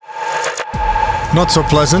Not so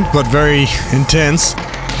pleasant, but very intense.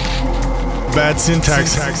 Bad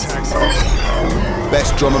syntax.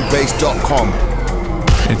 BestDrumAndBass.com.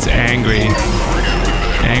 It's angry.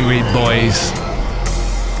 Angry boys.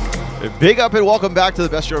 Big up and welcome back to the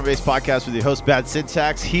Best Drum and Bass Podcast with your host, Bad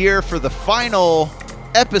Syntax, here for the final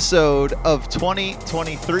episode of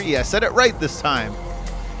 2023. I said it right this time.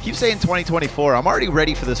 Keep saying 2024. I'm already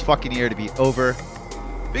ready for this fucking year to be over.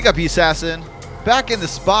 Big up, Assassin. Back in the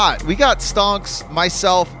spot. We got Stonks,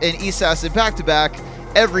 myself, and Assassin back to back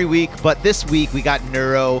every week, but this week we got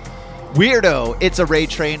Neuro Weirdo. It's a raid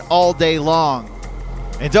train all day long.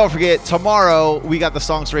 And don't forget, tomorrow we got the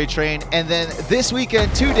Stonks raid train, and then this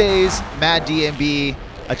weekend, 2 days, Mad DMB,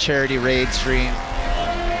 a charity raid stream.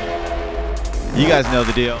 You guys know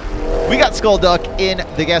the deal. We got Skullduck in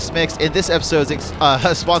the guest mix, and this episode is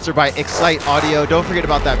sponsored by Excite Audio. Don't forget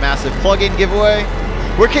about that massive plug-in giveaway.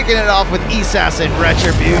 We're kicking it off with Assassin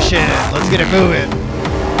Retribution. Let's get it moving.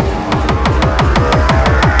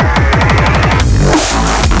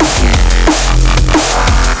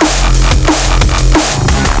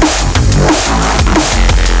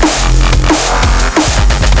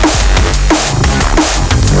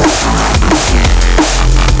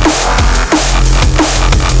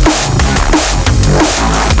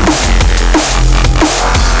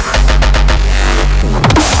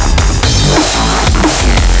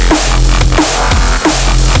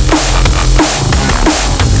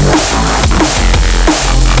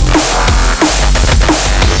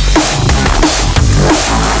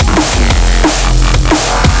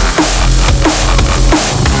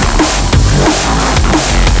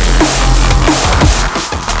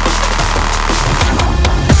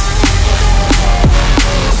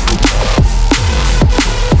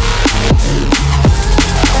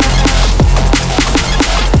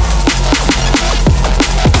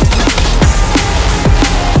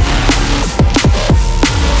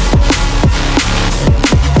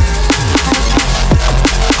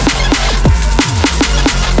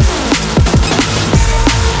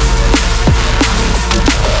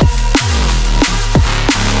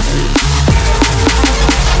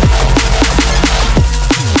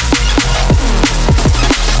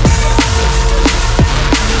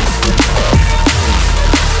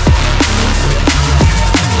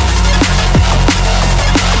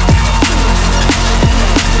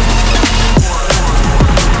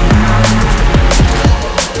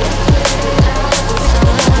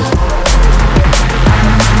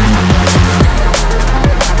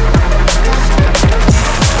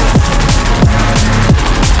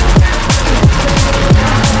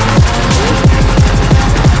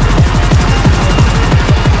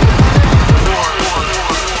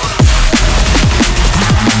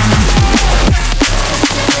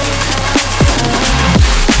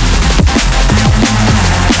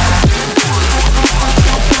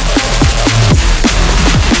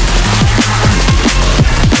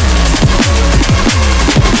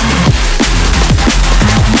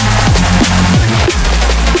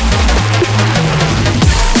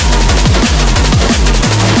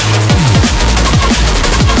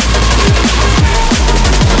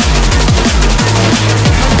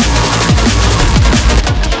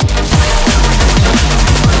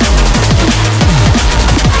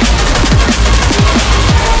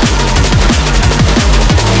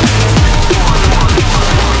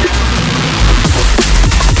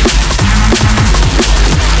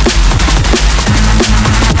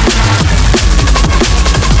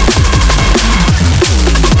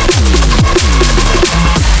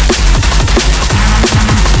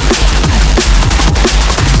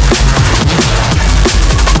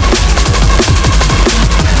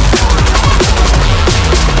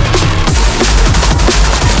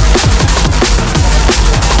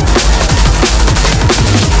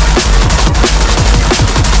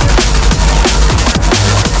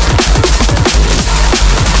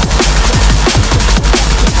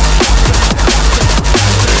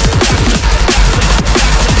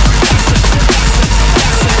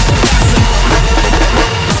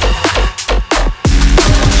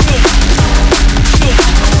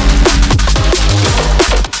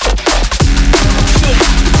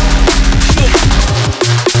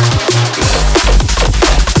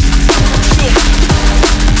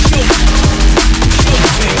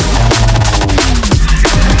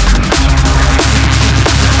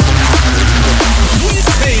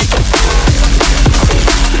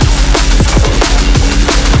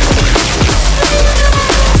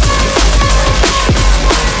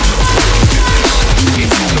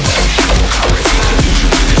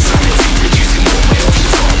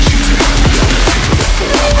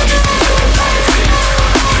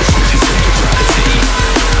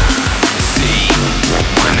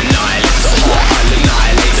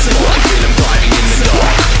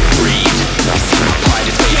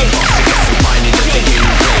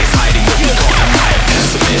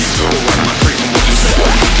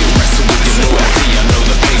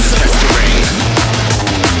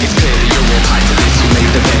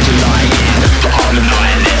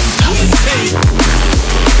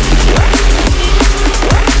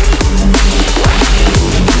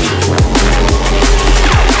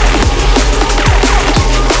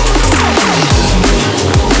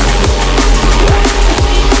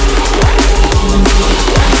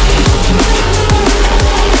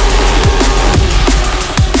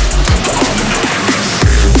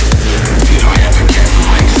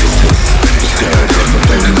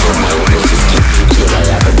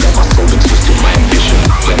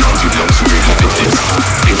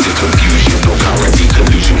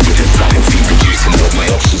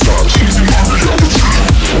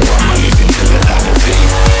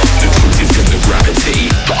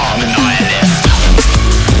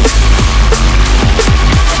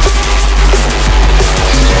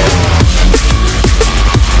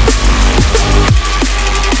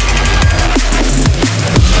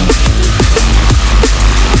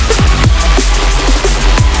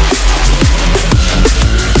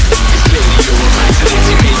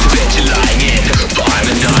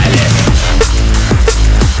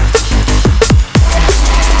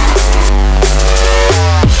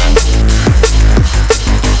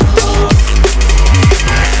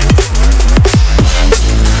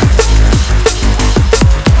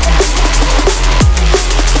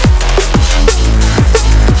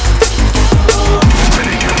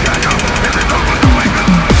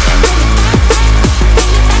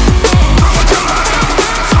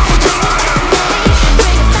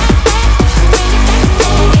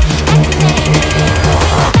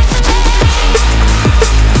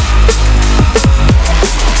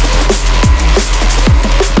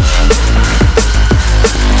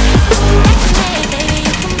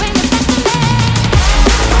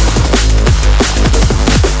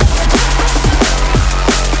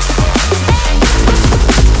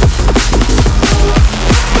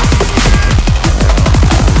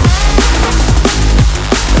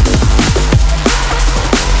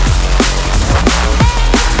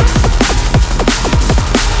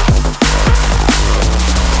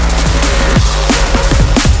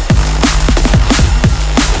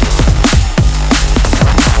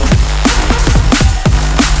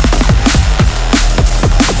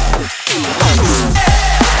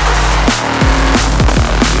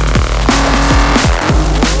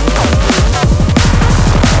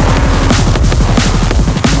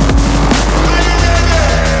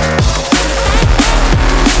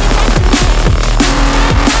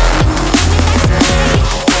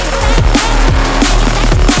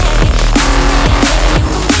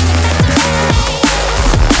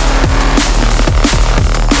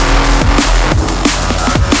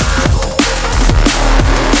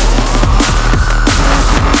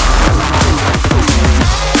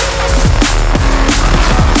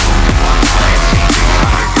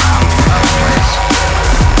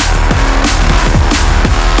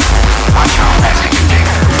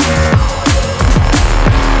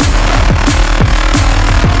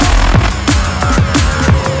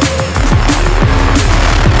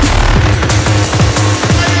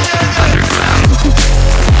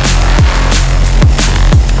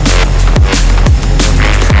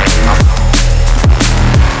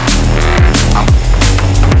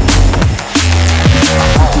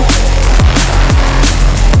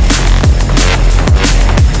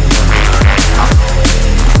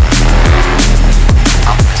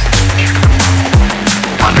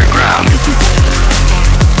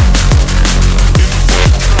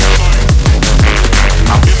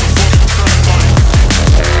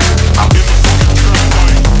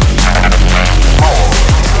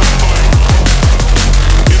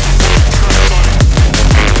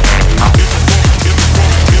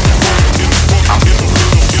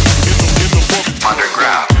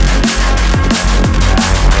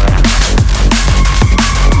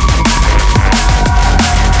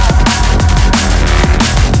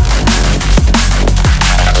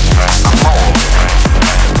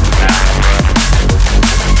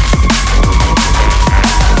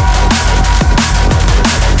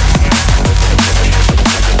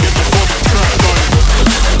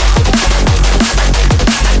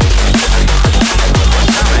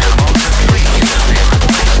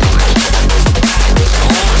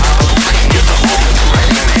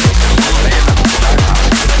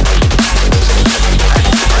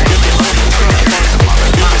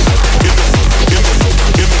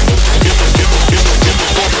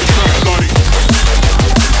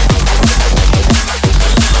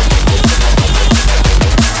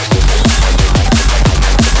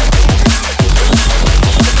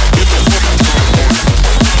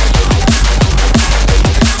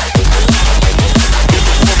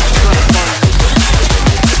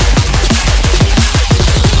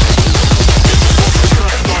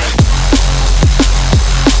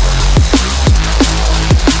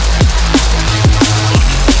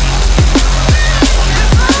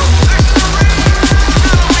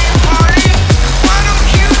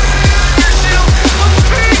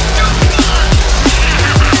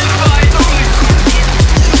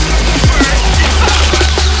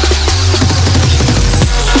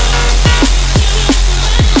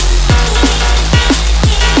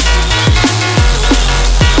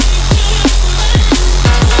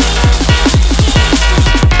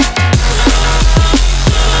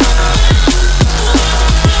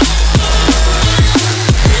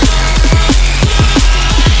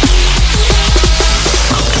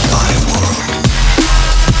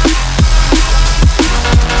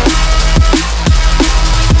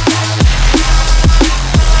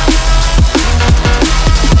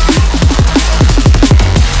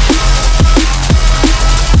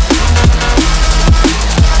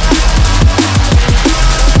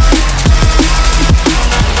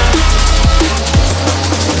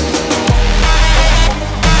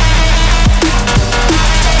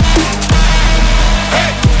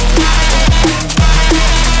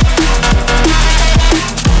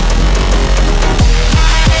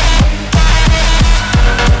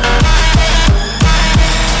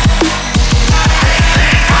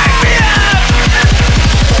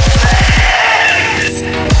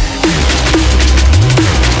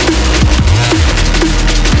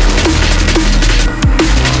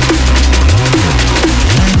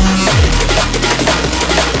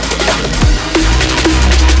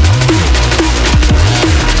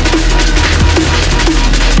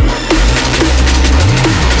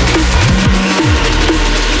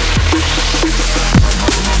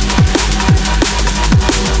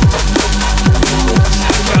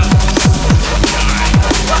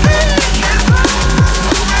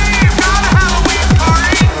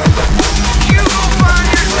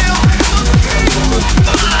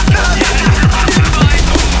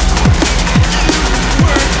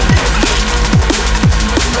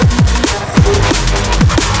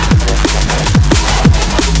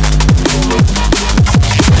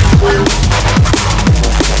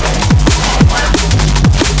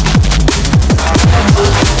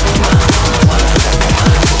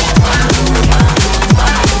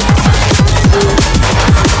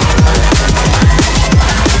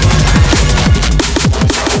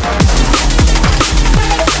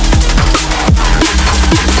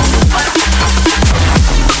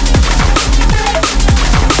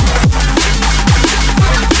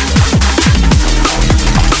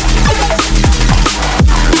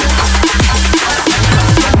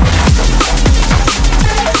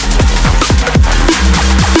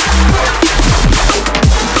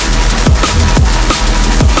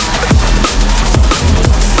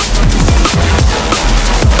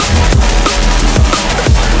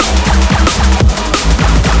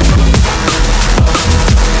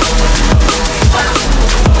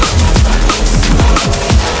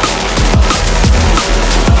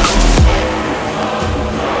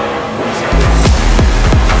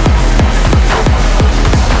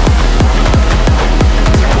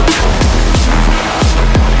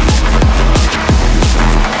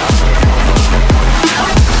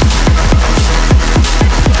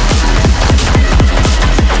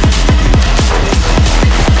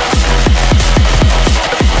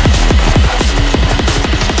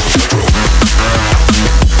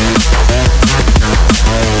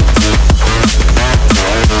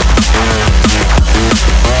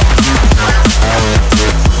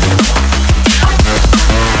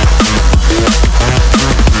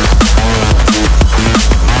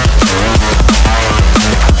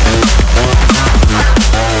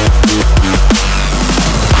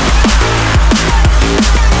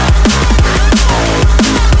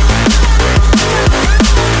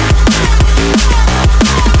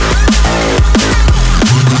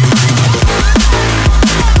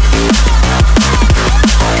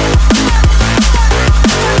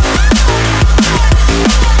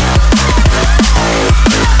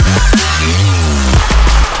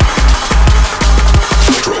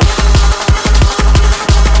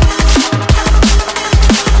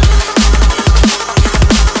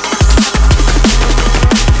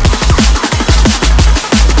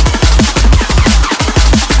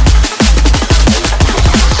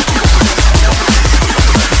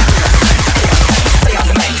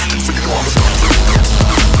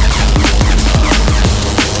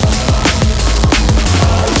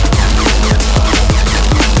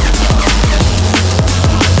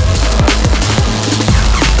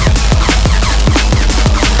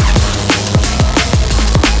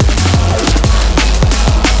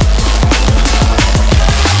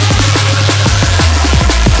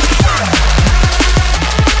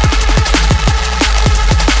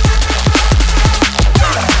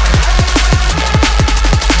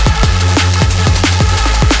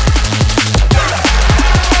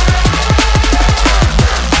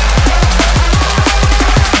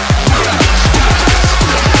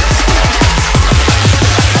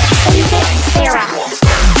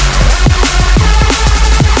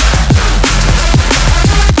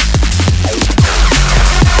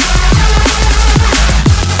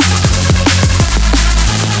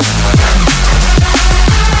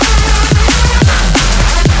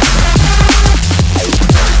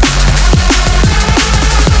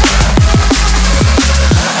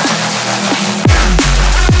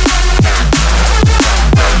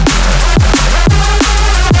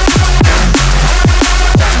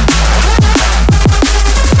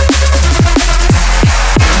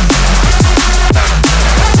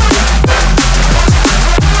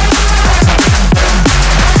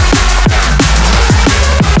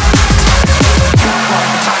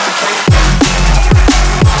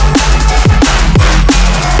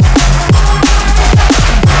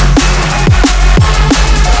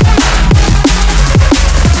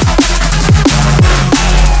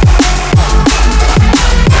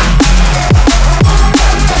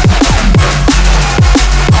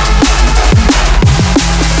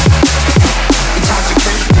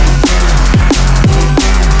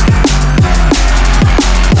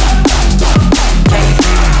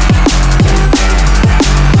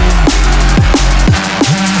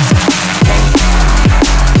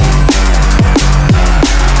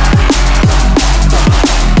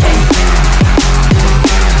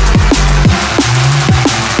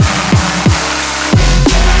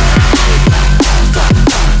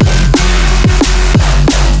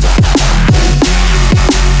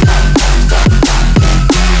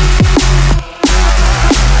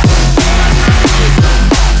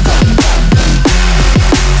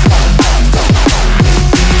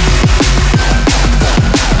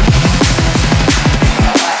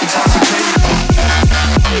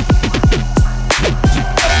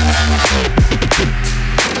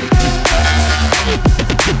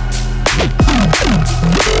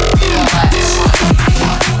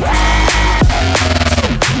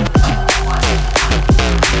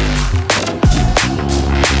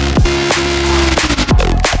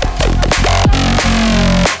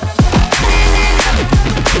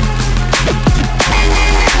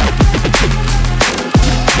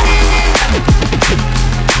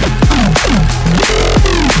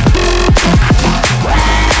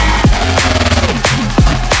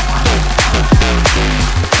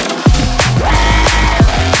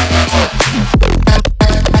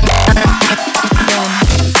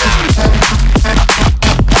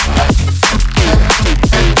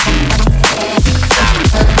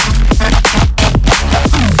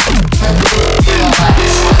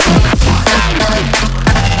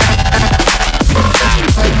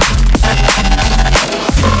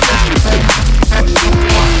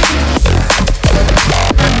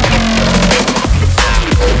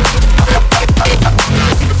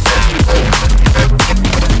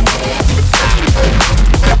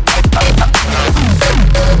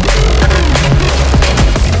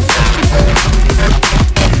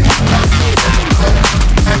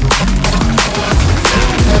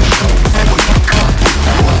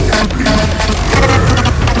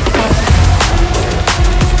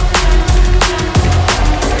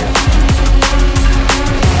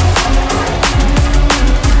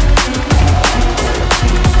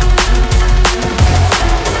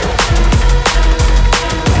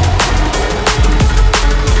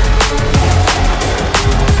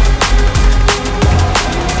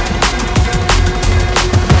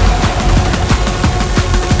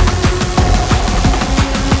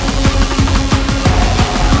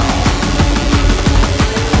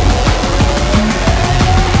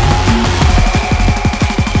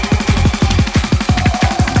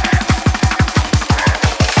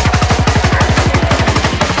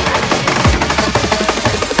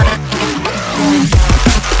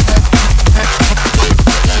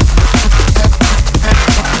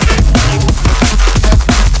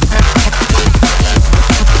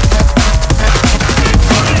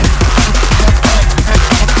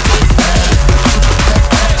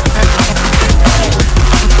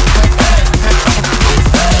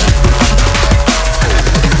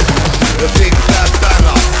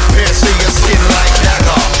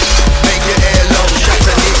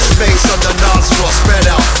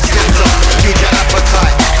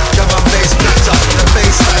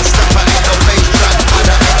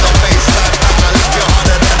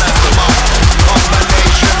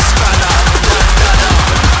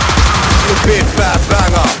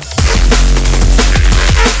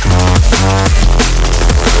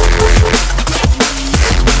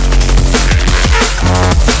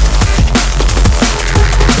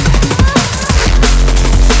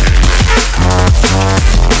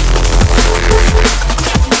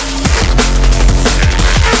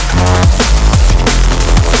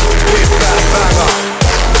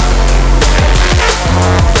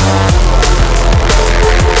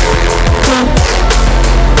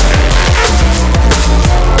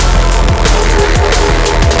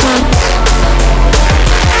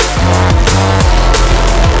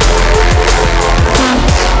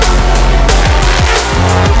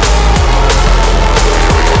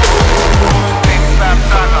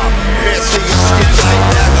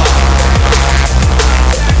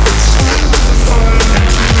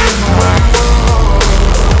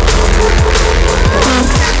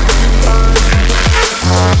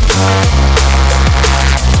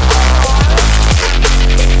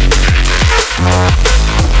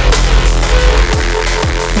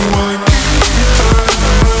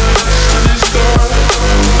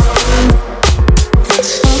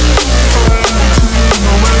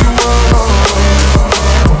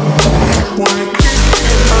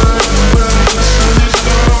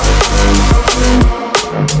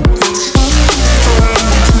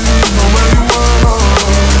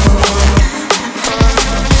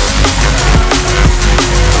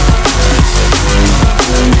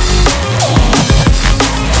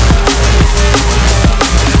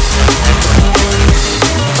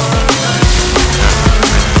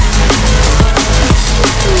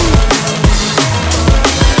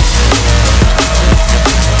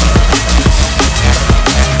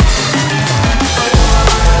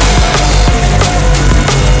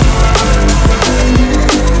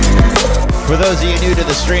 For those of you new to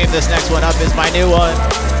the stream, this next one up is my new one,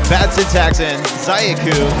 Bad Syntax and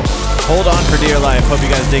Zayaku. Hold on for dear life. Hope you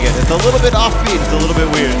guys dig it. It's a little bit offbeat. It's a little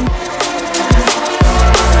bit weird.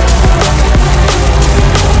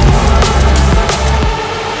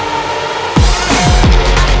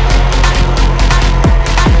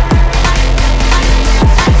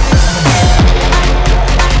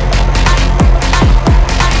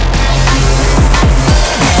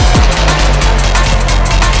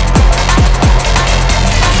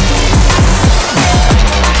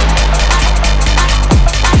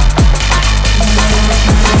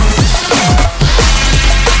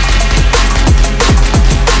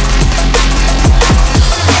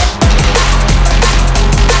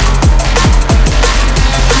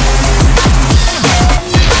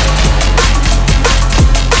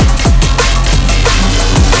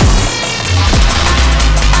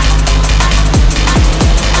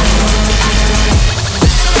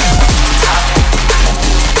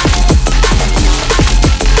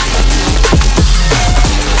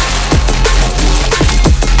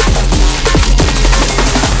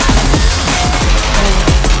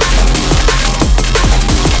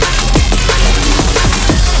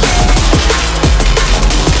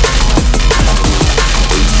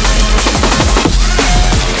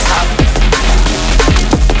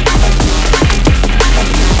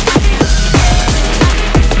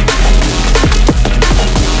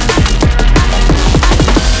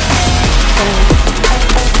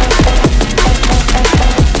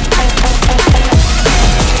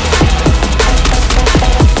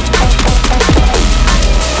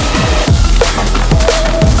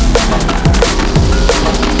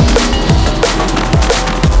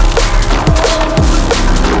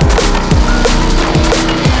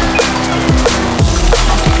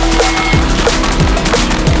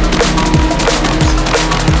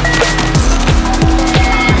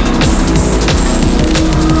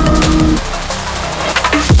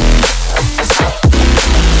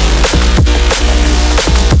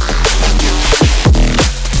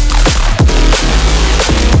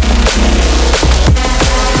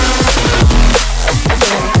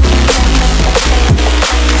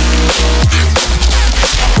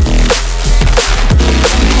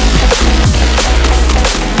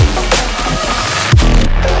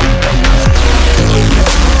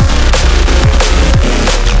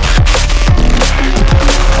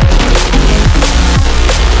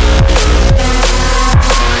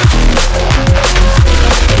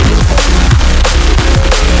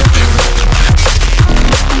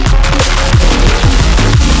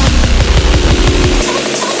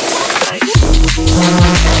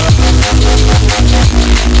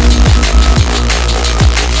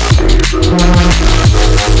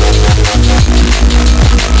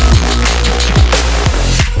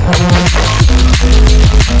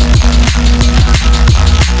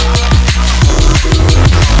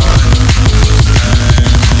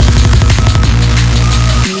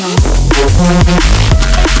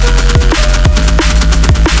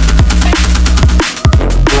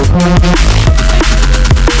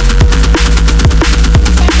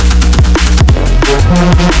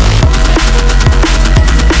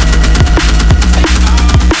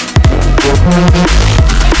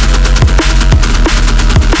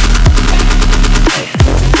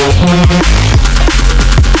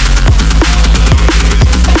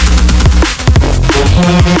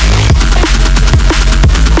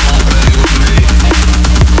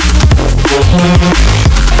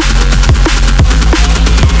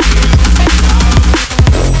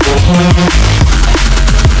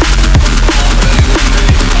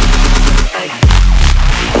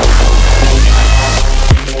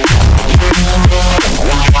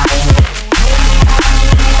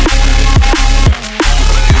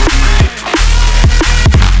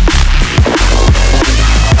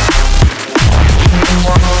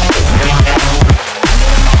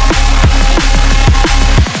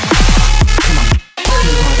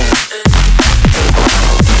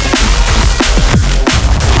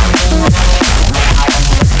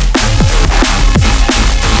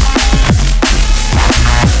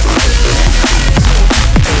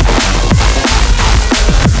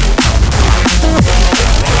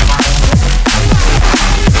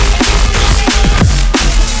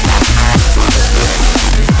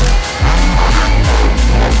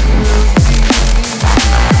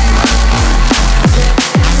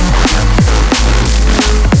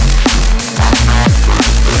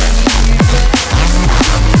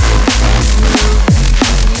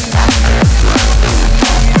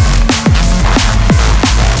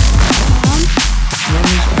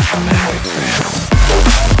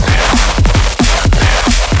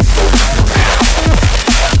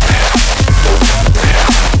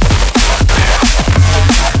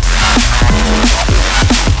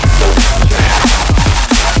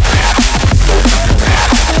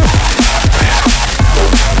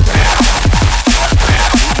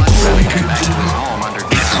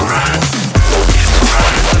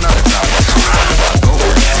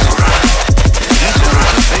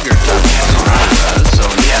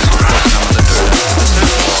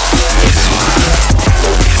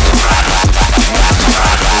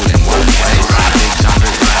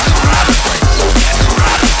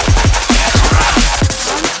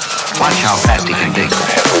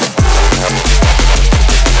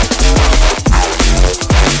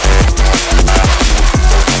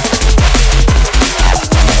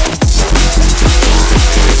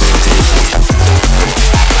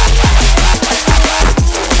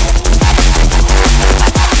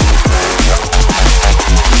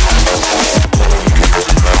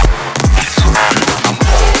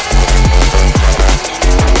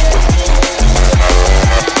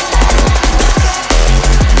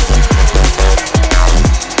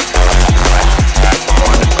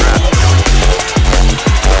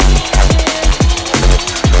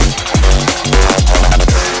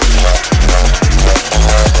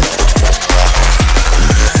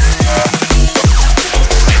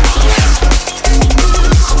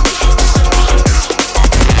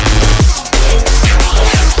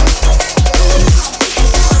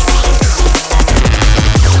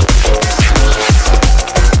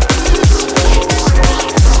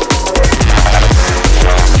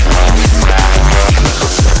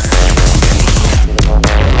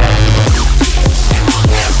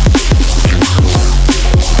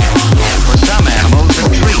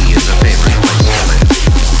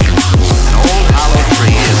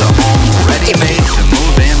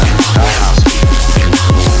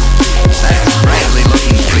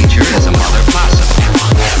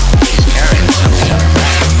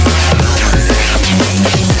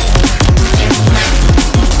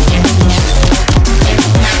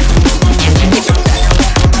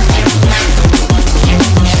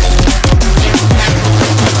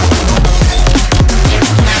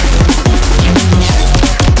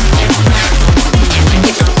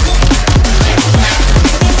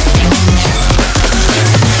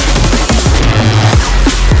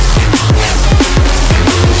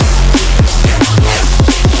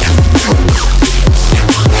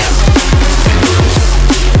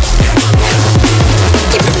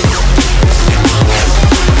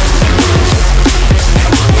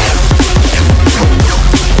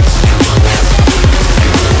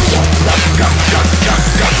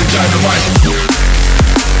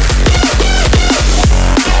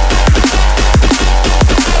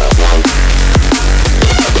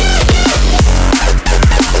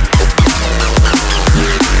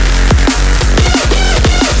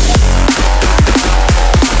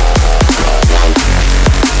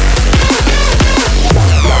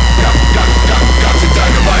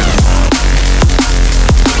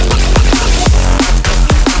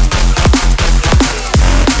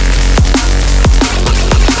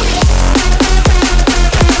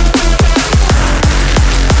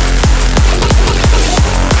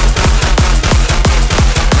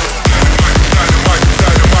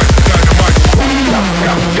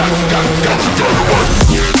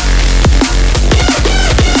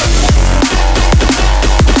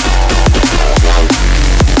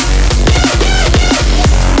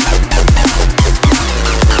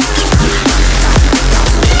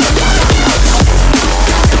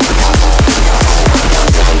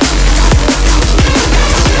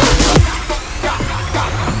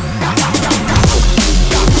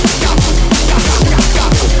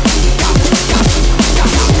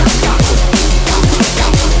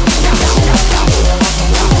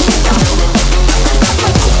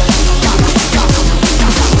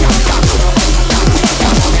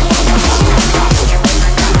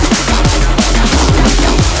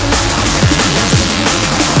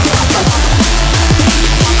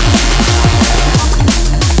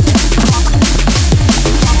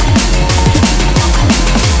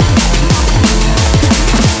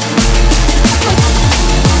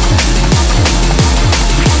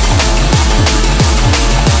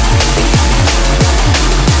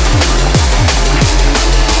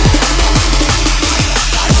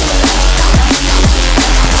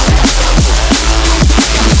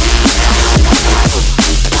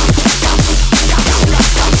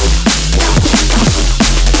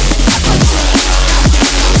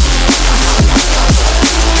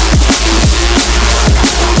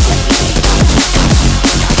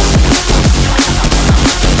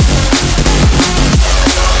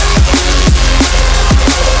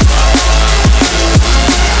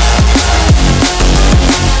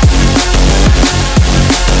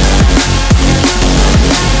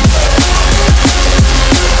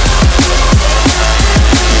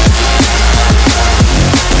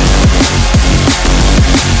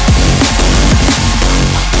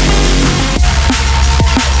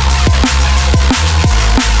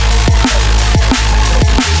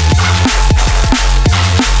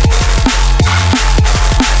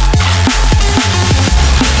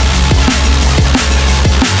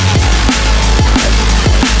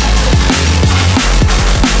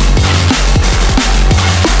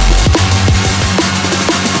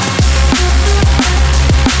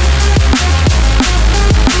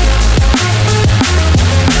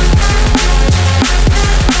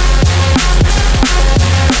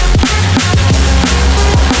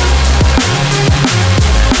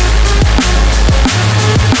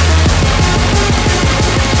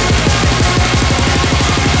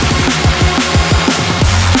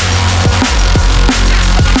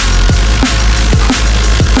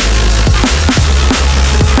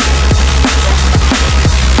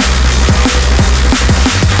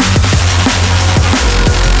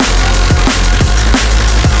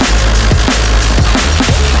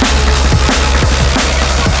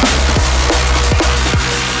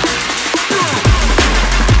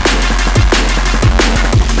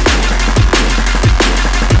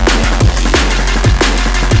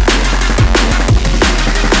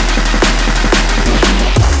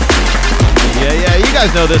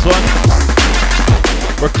 guys know this one.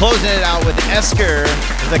 We're closing it out with Esker,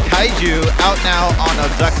 the Kaiju, out now on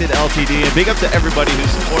Abducted LTD. And big up to everybody who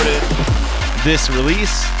supported this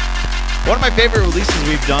release. One of my favorite releases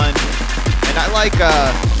we've done. And I like,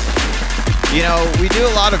 you know, we do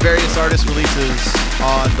a lot of various artist releases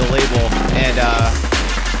on the label. And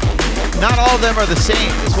not all of them are the same.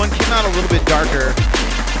 This one came out a little bit darker.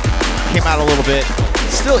 Came out a little bit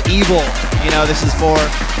still evil. You know, this is more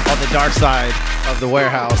on the dark side of the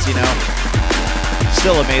warehouse, you know.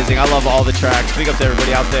 Still amazing. I love all the tracks. Big up to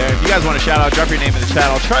everybody out there. If you guys want to shout out, drop your name in the chat.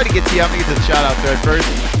 I'll try to get to you. I'm going to get to the shout out thread first.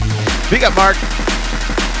 Big up Mark.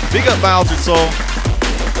 Big up My Altered Soul.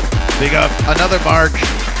 Big up another Mark.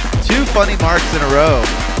 2 funny Marks in a row.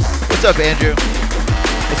 What's up, Andrew?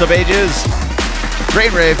 What's up, Ages?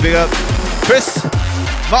 Brain Rave, big up. Chris,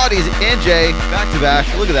 Maudie's, and Jay, back to back.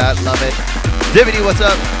 Look at that. Love it. Divity, what's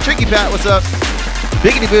up? Tricky Pat, what's up?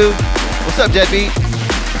 Biggity Boo, what's up, Deadbeat?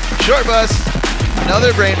 Short Bus,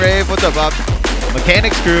 another Brain Rave, what's up, Bob?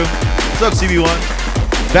 Mechanics Crew, what's up, CB1?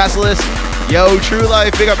 Basilisk, yo, True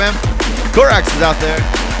Life, big up, man. Korax is out there.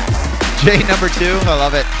 J number 2, I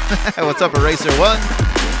love it. What's up, Eraser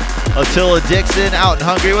 1? Attila Dixon out and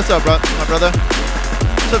hungry. What's up, my brother?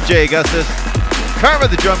 What's up, Jay Augustus? Karma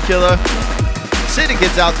the Drum Killer.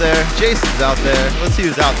 Syndicate's out there. Jason's out there. Let's see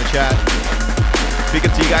who's out in the chat. Big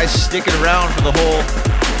up to you guys sticking around for the whole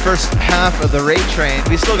first half of the raid train.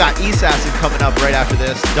 We still got Assassin coming up right after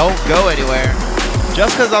this. Don't go anywhere.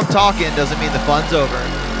 Just because I'm talking doesn't mean the fun's over.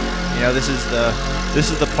 You know, this is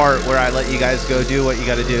the part where I let you guys go do what you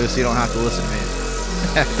got to do, so you don't have to listen to me.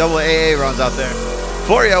 Double AA runs out there.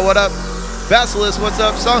 Foria, what up? Basilisk, what's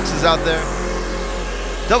up? Sonks is out there.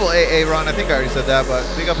 Double AA run. I think I already said that, but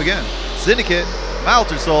big up again. Syndicate,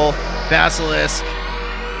 Malter Soul, Basilisk.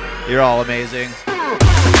 You're all amazing.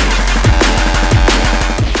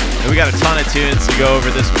 And we got a ton of tunes to go over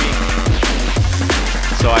this week.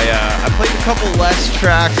 So I played a couple less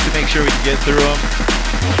tracks to make sure we can get through them.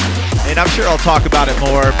 And I'm sure I'll talk about it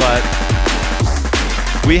more, but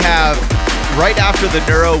we have, right after the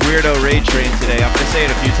Neuro Weirdo Raid Train today, I'm going to say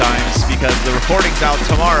it a few times because the recording's out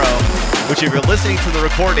tomorrow, which if you're listening to the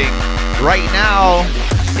recording, right now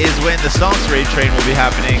is when the Stonks Raid Train will be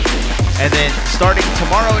happening. And then starting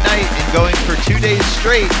tomorrow night and going for 2 days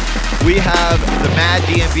straight, we have the Mad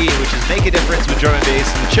DMB, which is Make a Difference with Drum and Bass,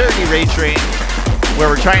 and the Charity Raid Train, where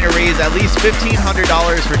we're trying to raise at least $1,500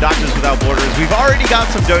 for Doctors Without Borders. We've already got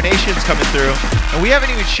some donations coming through, and we haven't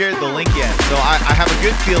even shared the link yet. So I have a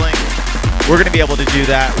good feeling we're going to be able to do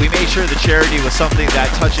that. We made sure the charity was something that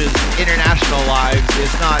touches international lives.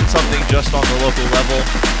 It's not something just on the local level,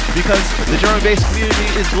 because the drum and bass community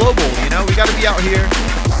is global. You know, we got to be out here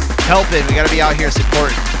helping. We got to be out here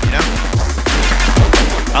supporting. You know,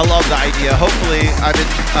 I love the idea. Hopefully, I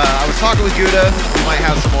was talking with Gouda. We might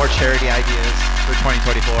have some more charity ideas for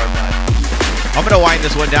 2024, but I'm gonna wind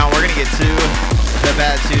this one down. We're gonna get to the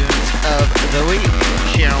bad tunes of the week,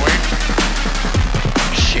 shall we?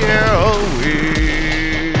 Shall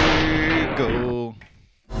we go?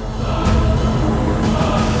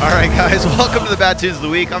 All right, guys, welcome to the bad tunes of the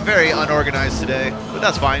week. I'm very unorganized today, but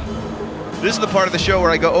that's fine. This is the part of the show where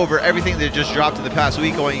I go over everything that just dropped in the past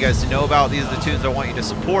week. I want you guys to know about. These are the tunes I want you to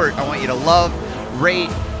support. I want you to love, rate,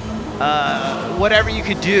 whatever you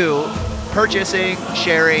could do. Purchasing,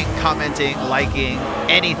 sharing, commenting, liking,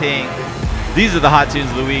 anything. These are the hot tunes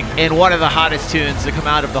of the week. And one of the hottest tunes to come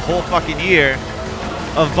out of the whole fucking year,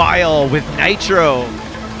 A Vial with Nitro.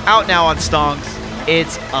 Out now on Stonks.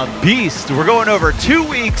 It's a beast. We're going over 2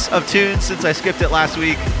 weeks of tunes since I skipped it last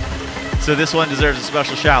week. So this one deserves a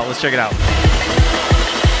special shout. Let's check it out.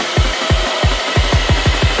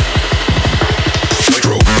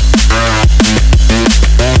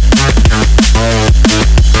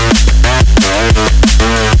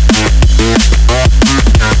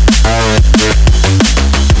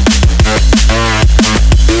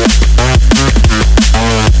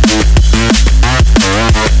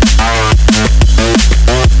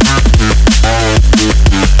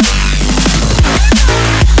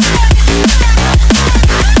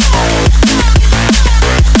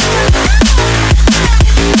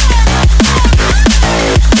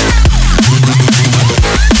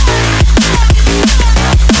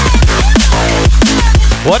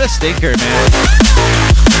 What a stinker, man.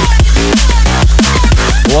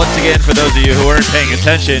 Once again, for those of you who weren't paying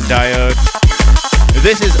attention, Diode,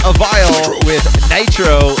 this is A Vial with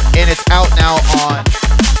Nitro, and it's out now on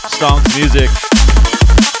Stonks Music.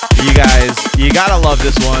 You guys, you gotta love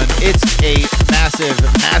this one. It's a massive,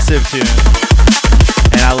 massive tune,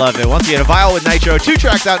 and I love it. Once again, A Vial with Nitro, 2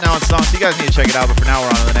 tracks out now on Stonks. You guys need to check it out, but for now, we're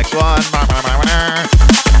on to the next one.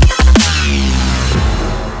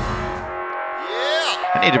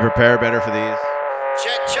 I need to prepare better for these.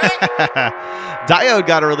 Check. Diode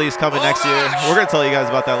got a release coming next year. We're going to tell you guys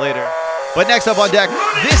about that later. But next up on deck,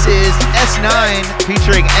 this is S9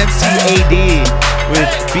 featuring MCAD with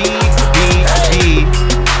BBB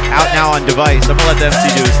out now on Device. I'm going to let the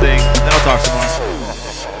MC do his thing, then I'll talk some more.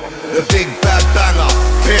 The big bad banger,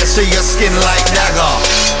 piercing your skin like dagger.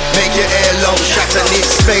 Make your earlobe shatter, need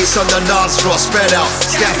space on the dance floor, spread out,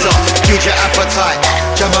 scatter, huge your appetite,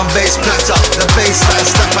 drum and bass platter, the bassline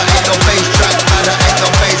stepper, ain't no bass track, matter, ain't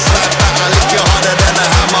no bassline pattern, lift you harder than a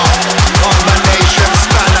hammer, combination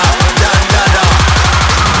spanner, da-da-da,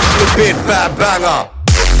 the big bad banger.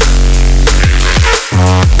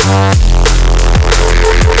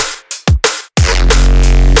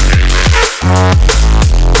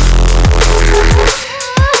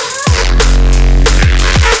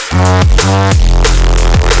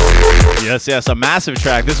 Yes, a massive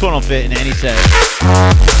track. This one will fit in any set.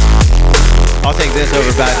 I'll take this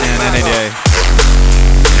over Batman any day.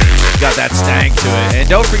 got that stank to it. And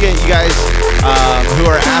don't forget, you guys who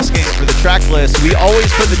are asking for the track list, we always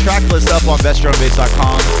put the track list up on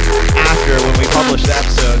bestdrumandbass.com after when we publish the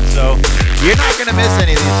episode. So you're not going to miss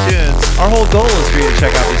any of these tunes. Our whole goal is for you to check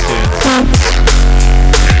out these tunes.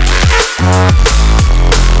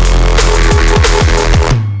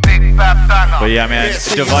 But yeah, man,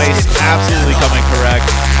 Device absolutely coming correct.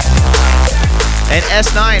 And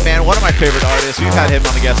S9, man, one of my favorite artists. We've had him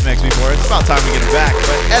on the guest mix before. It's about time we get him back.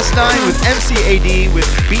 But S9 with MCAD with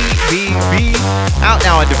BBB out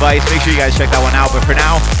now on Device. Make sure you guys check that one out. But for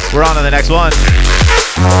now, we're on to the next one.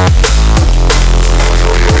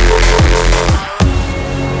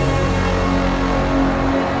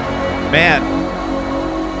 Man,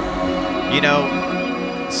 you know,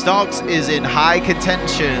 Stonks is in high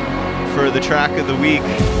contention for the track of the week,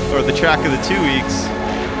 or the track of the 2 weeks,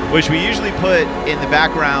 which we usually put in the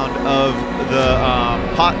background of the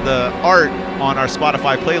art on our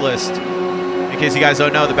Spotify playlist. In case you guys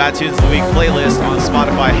don't know, the Bad Tunes of the Week playlist on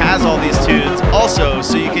Spotify has all these tunes also,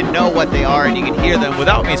 so you can know what they are and you can hear them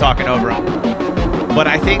without me talking over them. But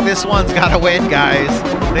I think this one's got to win, guys.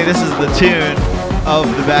 I think this is the tune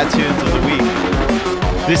of the Bad Tunes of the Week.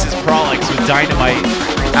 This is Prolix with Dynamite,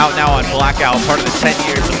 out now on Blackout, part of the 10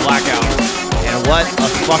 years of Blackout. And what a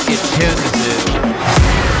fucking tune this is.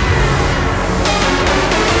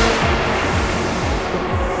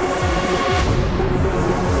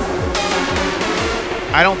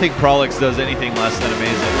 I don't think Prolix does anything less than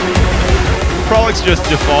amazing. Prolix just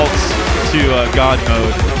defaults to God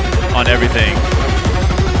mode on everything.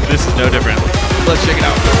 This is no different. Let's check it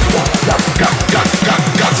out.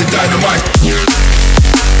 Got to dynamite.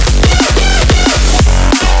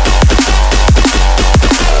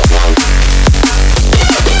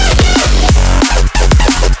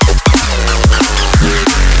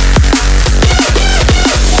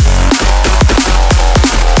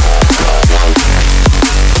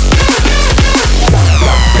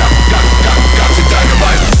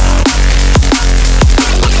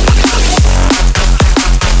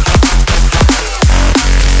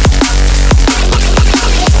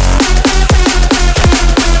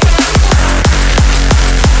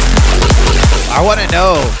 I want to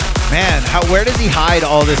know, man, where does he hide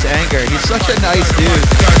all this anger? He's such a nice dude.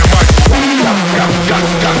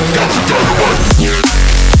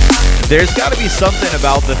 There's got to be something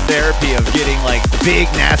about the therapy of getting like big,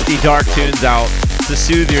 nasty, dark tunes out to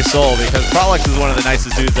soothe your soul, because Prolix is one of the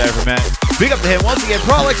nicest dudes I ever met. Big up to him. Once again,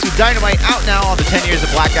 Prolix with Dynamite out now on the 10 Years of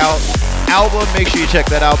Blackout album. Make sure you check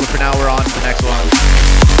that out, but for now we're on to the next one.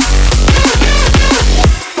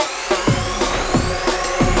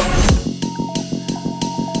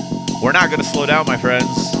 We're not going to slow down, my friends.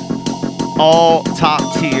 All top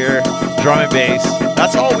tier drum and bass.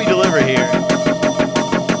 That's all we deliver here.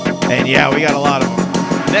 And yeah, we got a lot of them.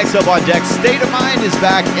 Next up on deck, State of Mind is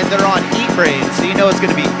back, and they're on Eat Brain, so you know it's going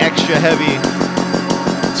to be extra heavy.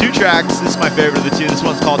 2 tracks. This is my favorite of the 2. This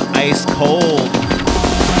one's called Ice Cold.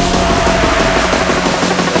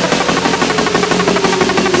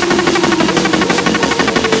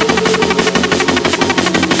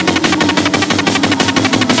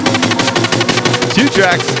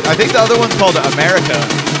 Tracks. I think the other one's called America.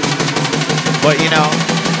 But you know,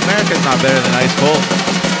 America's not better than Ice Cold.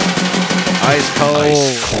 Ice Cold.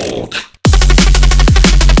 Ice Cold.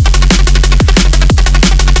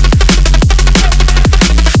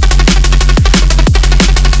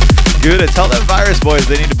 Good. Tell them Virus Boys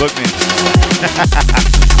they need to book me.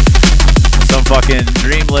 Some fucking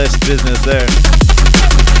dream list business there.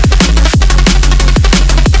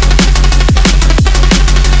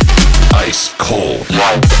 Ice Cold.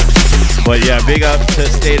 But yeah, big up to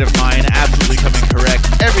State of Mind, absolutely coming correct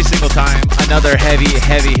every single time. Another heavy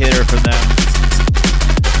hitter from them.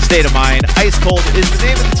 State of Mind, Ice Cold is the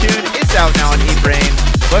name of the tune. It's out now on Eat Brain.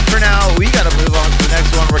 But for now, we gotta move on to the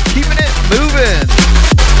next one. We're keeping it moving.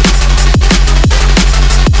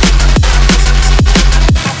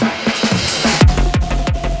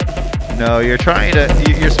 No, you're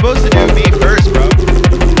supposed to do me first, bro.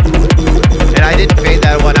 And I didn't fade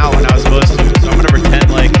that one out when I was supposed to, so I'm gonna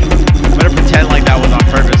pretend like that was on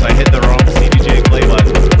purpose. I hit the wrong CDJ play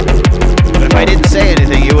button. But if I didn't say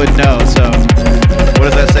anything, you wouldn't know. So,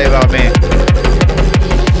 what does that say about me?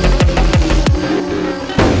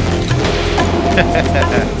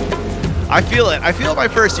 I feel it. I feel my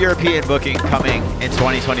first European booking coming in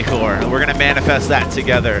 2024, and we're gonna manifest that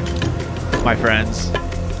together, my friends.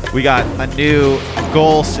 We got a new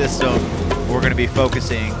goal system. We're gonna be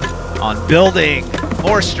focusing on building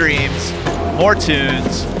more streams, more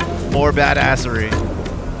tunes, more badassery.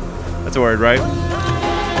 That's a word, right?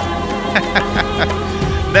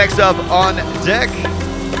 Next up on deck,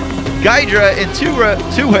 Gydra and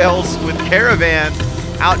Two Whales with Caravan,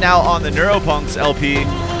 out now on the Neuropunks LP.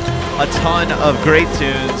 A ton of great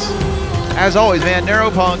tunes. As always, man,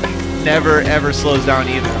 Neuropunk never ever slows down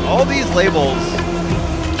either. All these labels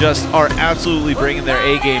just are absolutely bringing their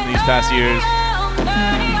A game these past years.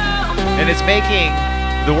 And it's making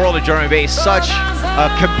the world of drum and bass such a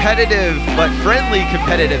competitive but friendly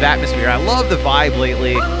competitive atmosphere. I love the vibe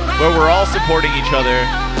lately where we're all supporting each other,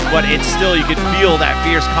 but it's still, you can feel that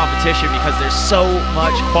fierce competition because there's so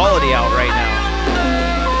much quality out right now.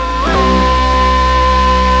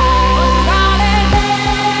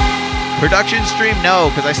 Production stream,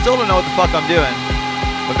 no, because I still don't know what the fuck I'm doing.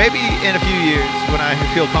 But maybe in a few years when I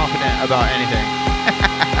feel confident about anything.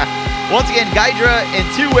 Once again, Gydra and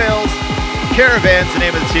Two Whales, Caravan's the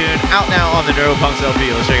name of the tune, out now on the Neuropunks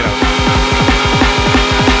LP. Let's check it out.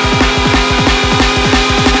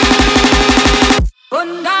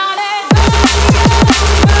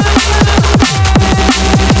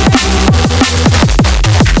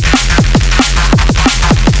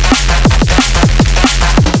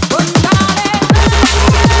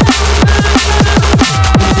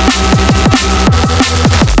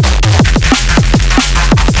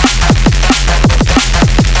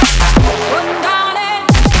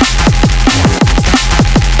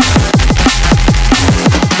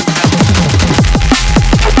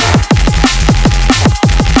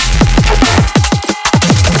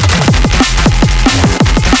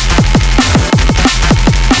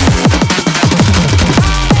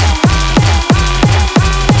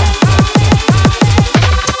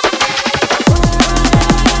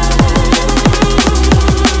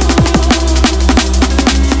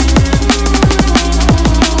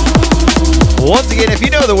 Once again, if you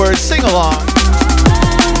know the words, sing along.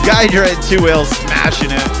 Gydra and Two Whales smashing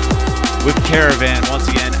it with Caravan. Once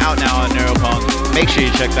again, out now on Neuropunk. Make sure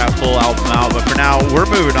you check that full album out. But for now, we're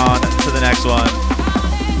moving on to the next one.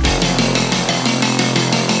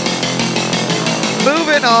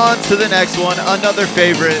 Moving on to the next one. Another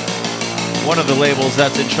favorite. One of the labels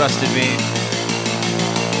that's entrusted me.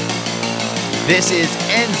 This is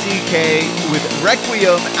NZK with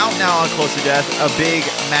Requiem, out now on Close to Death. A big,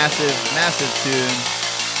 massive, massive tune.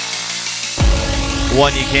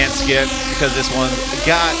 One you can't skip because this one's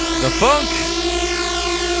got the funk.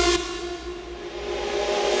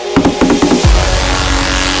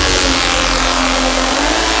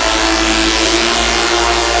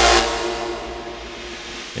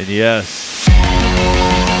 And yes,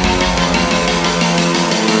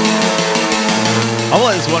 I'll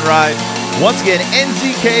let this one ride. Once again,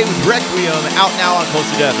 NZK with Requiem, out now on Close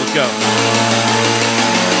to Death. Let's go.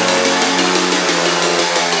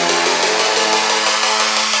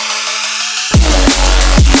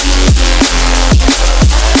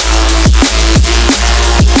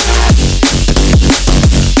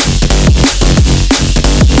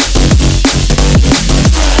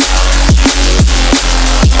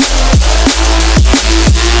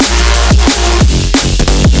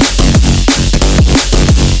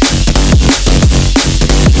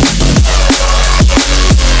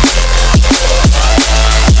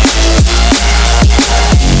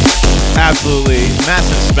 Absolutely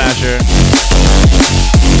massive smasher.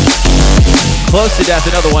 Close to Death,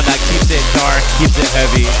 another one that keeps it dark, keeps it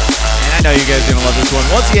heavy. And I know you guys are gonna love this one.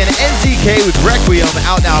 Once again, NZK with Requiem,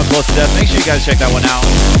 out now, Close to Death. Make sure you guys check that one out.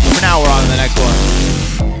 For now, we're on to the next one.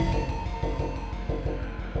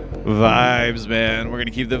 Vibes, man. We're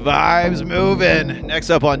gonna keep the vibes moving. Next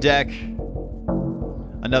up on deck,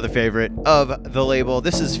 another favorite of the label.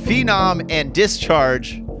 This is Phenom and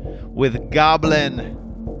Discharge with Goblin.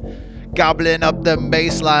 Gobbling up the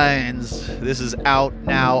bass lines. This is out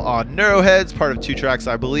now on Neuroheads, part of 2 tracks,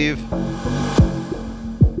 I believe.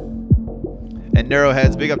 And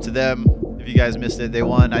Neuroheads, big up to them. If you guys missed it, they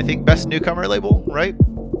won, I think, Best Newcomer label, right?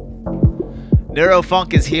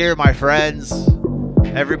 Neurofunk is here, my friends.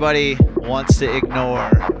 Everybody wants to ignore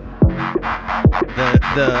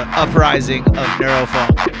the uprising of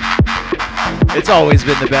Neurofunk. It's always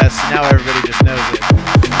been the best. Now everybody just knows it.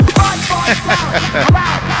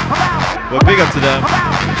 But big up to them.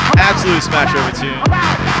 Absolute smash over tune.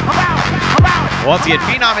 Once again,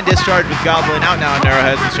 Phenom and Discharge with Goblin, out now on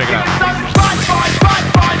Neuroheads. Let's check it out.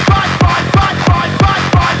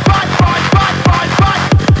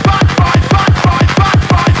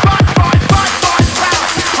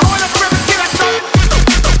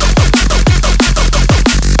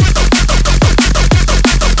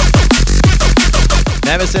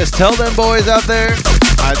 Nemesis, tell them boys out there,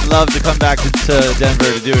 I'd love to come back to Denver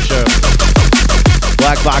to do a show.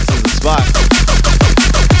 Black Box is the spot.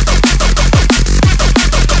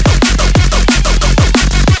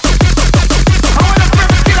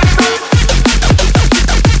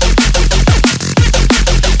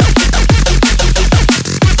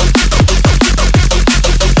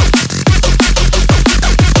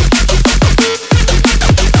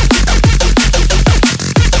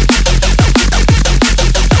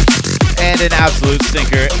 and an absolute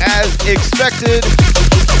stinker, as expected.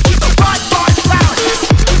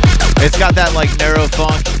 It's got that like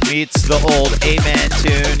neurofunk meets the old Amen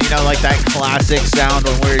tune, you know, like that classic sound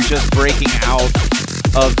when we're just breaking out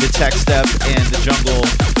of the tech step and the jungle,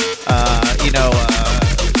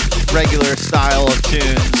 regular style of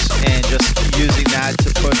tunes, and just using that to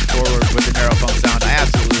push forward with the neurofunk sound. I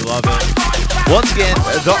absolutely love it. Once again,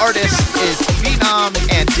 the artist is Phenom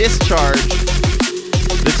and Discharge.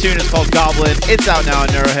 The tune is called Goblin. It's out now on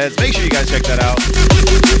Neuroheads. Make sure you guys check that out.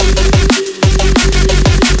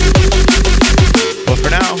 But for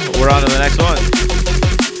now, we're on to the next one.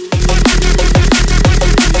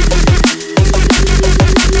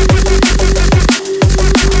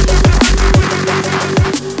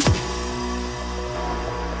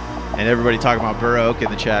 And everybody talking about Burr Oak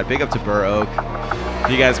in the chat. Big up to Burr Oak.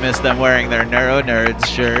 If you guys missed them wearing their Neuro Nerds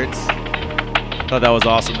shirts, thought that was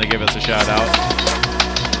awesome to give us a shout out.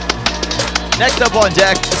 Next up on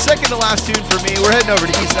deck, the second to last tune for me. We're heading over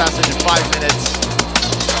to East Acid in 5 minutes.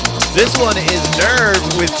 This one is Nerve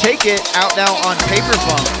with Take It, out now on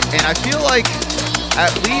Paperfunk. And I feel like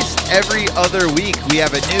at least every other week we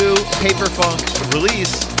have a new Paperfunk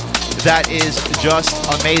release that is just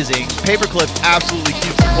amazing. Paperclip absolutely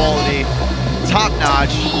keeps the quality top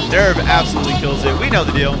notch. Nerve absolutely kills it. We know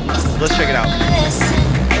the deal. Let's check it out.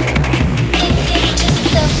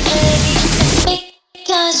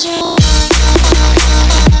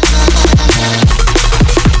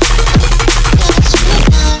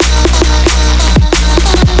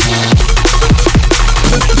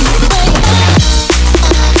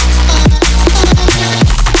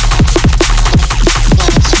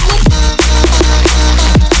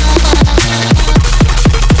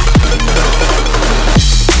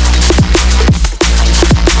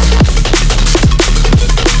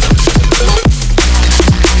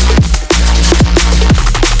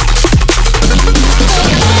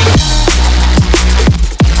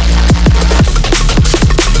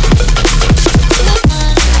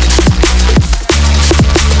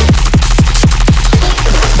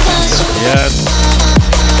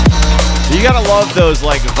 You gotta love those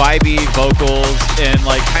like vibey vocals and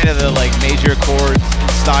like kind of the like major chords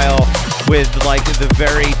style with like the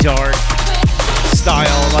very dark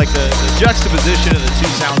style, like the juxtaposition of the two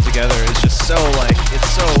sounds together is just so like, it's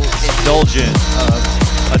so indulgent of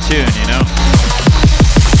a tune, you know?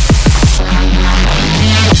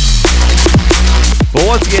 But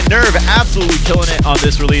once again, Nerve absolutely killing it on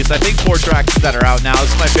this release. I think 4 tracks that are out now. This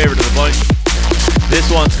is my favorite of the bunch. This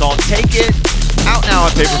one's called Take It, out now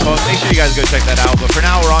on Paperfunk. Make sure you guys go check that out. But for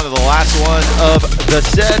now, we're on to the last one of the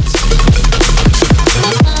set.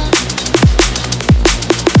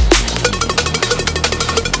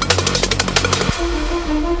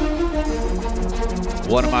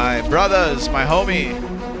 One of my brothers, my homie,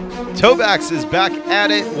 Tobax is back at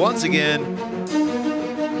it once again.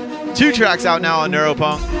 2 tracks out now on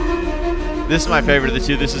Neuropunk. This is my favorite of the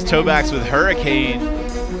two. This is Tobax with Hurricane.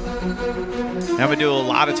 I'm going to do a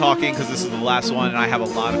lot of talking because this is the last one and I have a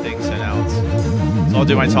lot of things to announce. So I'll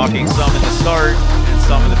do my talking some in the start and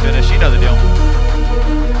some in the finish. You know the deal.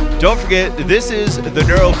 Don't forget, this is the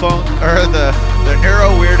Neurofunk, or the Neuro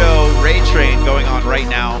Weirdo Raid Train going on right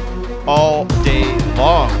now all day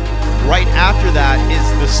long. Right after that is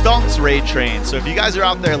the Stonks Raid Train. So if you guys are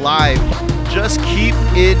out there live, just keep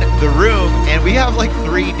in the room. And we have like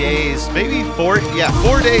 3 days, maybe 4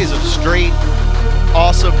 days of straight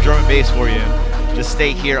awesome drum and bass for you. Just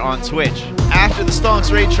stay here on Twitch. After the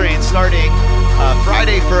Stonks Raid Train starting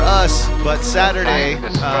Friday for us, but Saturday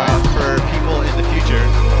for people in the future,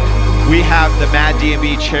 we have the Mad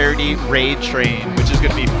D&B Charity Raid Train, which is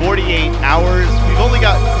going to be 48 hours. We've only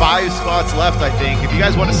got 5 spots left, I think. If you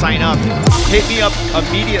guys want to sign up, hit me up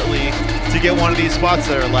immediately to get one of these spots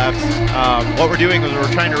that are left. What we're doing is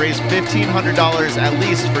we're trying to raise $1,500 at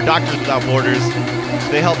least for Doctors Without Borders.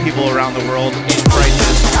 They help people around the world in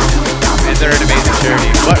crisis, and they're an amazing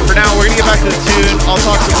charity. But for now, we're going to get back to the tune. I'll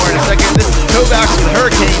talk some more in a second. This is Tobax with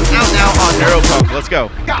Hurricane, out now on Neuropunk. Let's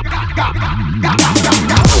go.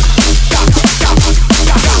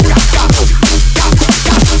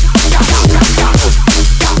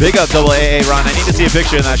 Big up double AA, Ron. I need to see a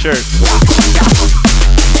picture in that shirt.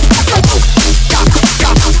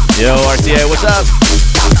 Yo, RCA, what's up?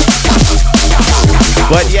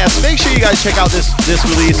 But yes, make sure you guys check out this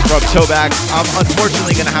release from Tobax. I'm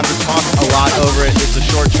unfortunately going to have to talk a lot over it. It's a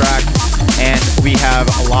short track, and we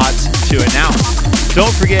have a lot to announce.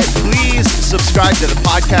 Don't forget, please subscribe to the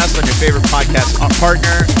podcast on your favorite podcast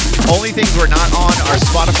partner. Only things we're not on are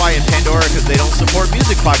Spotify and Pandora because they don't support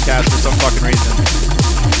music podcasts for some fucking reason.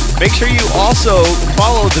 Make sure you also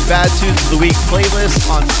follow the Bad Tunes of the Week playlist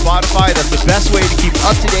on Spotify. That's the best way to keep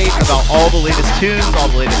up to date about all the latest tunes, all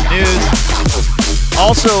the latest news.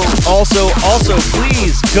 Also,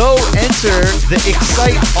 please go enter the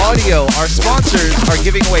Excite Audio. Our sponsors are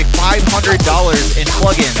giving away $500 in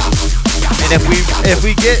plugins. And if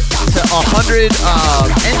we get to 100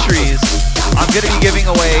 entries, I'm going to be giving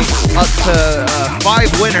away up to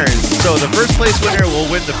 5 winners. So the first place winner will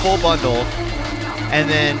win the full bundle. And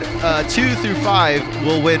then 2 through 5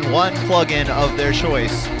 will win one plugin of their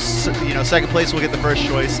choice. So, second place will get the first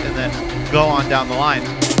choice, and then go on down the line.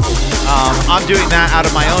 I'm doing that out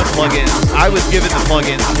of my own plugins. I was given the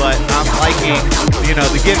plugins, but I'm liking,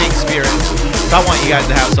 the giving spirit. So I want you guys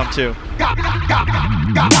to have some too.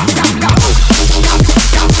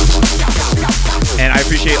 And I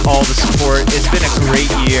appreciate all the support. It's been a great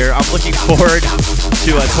year. I'm looking forward to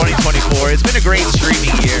 2024. It's been a great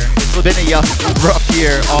streaming year. It's been a rough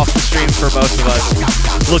year off the stream for most of us.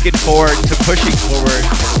 Looking forward to pushing forward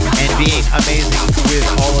and being amazing with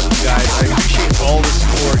all of you guys. I appreciate all the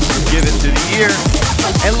support you've given through the year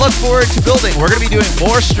and look forward to building. We're going to be doing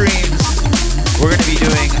more streams. We're going to be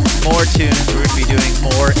doing more tunes. We're going to be doing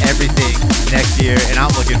more everything next year, and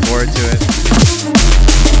I'm looking forward to it.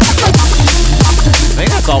 I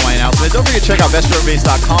think that's all my announcements. Don't forget to check out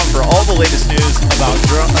bestdrumandbass.com for all the latest news about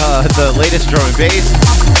the latest drum and bass.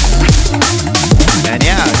 And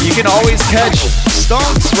yeah, you can always catch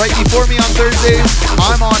Stonks right before me on Thursdays.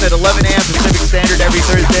 I'm on at 11 a.m. Pacific Standard every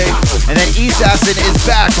Thursday. And then Assassin is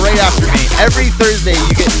back right after me. Every Thursday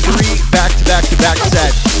you get 3 back-to-back-to-back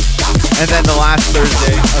sets. And then the last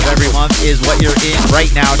Thursday of every month is what you're in right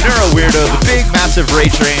now. Neuro Weirdo, the big massive Ray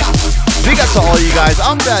Train. Big up to all you guys.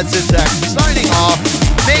 I'm Bad Syntax signing off.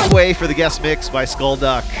 Make way for the guest mix by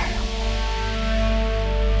Skullduck.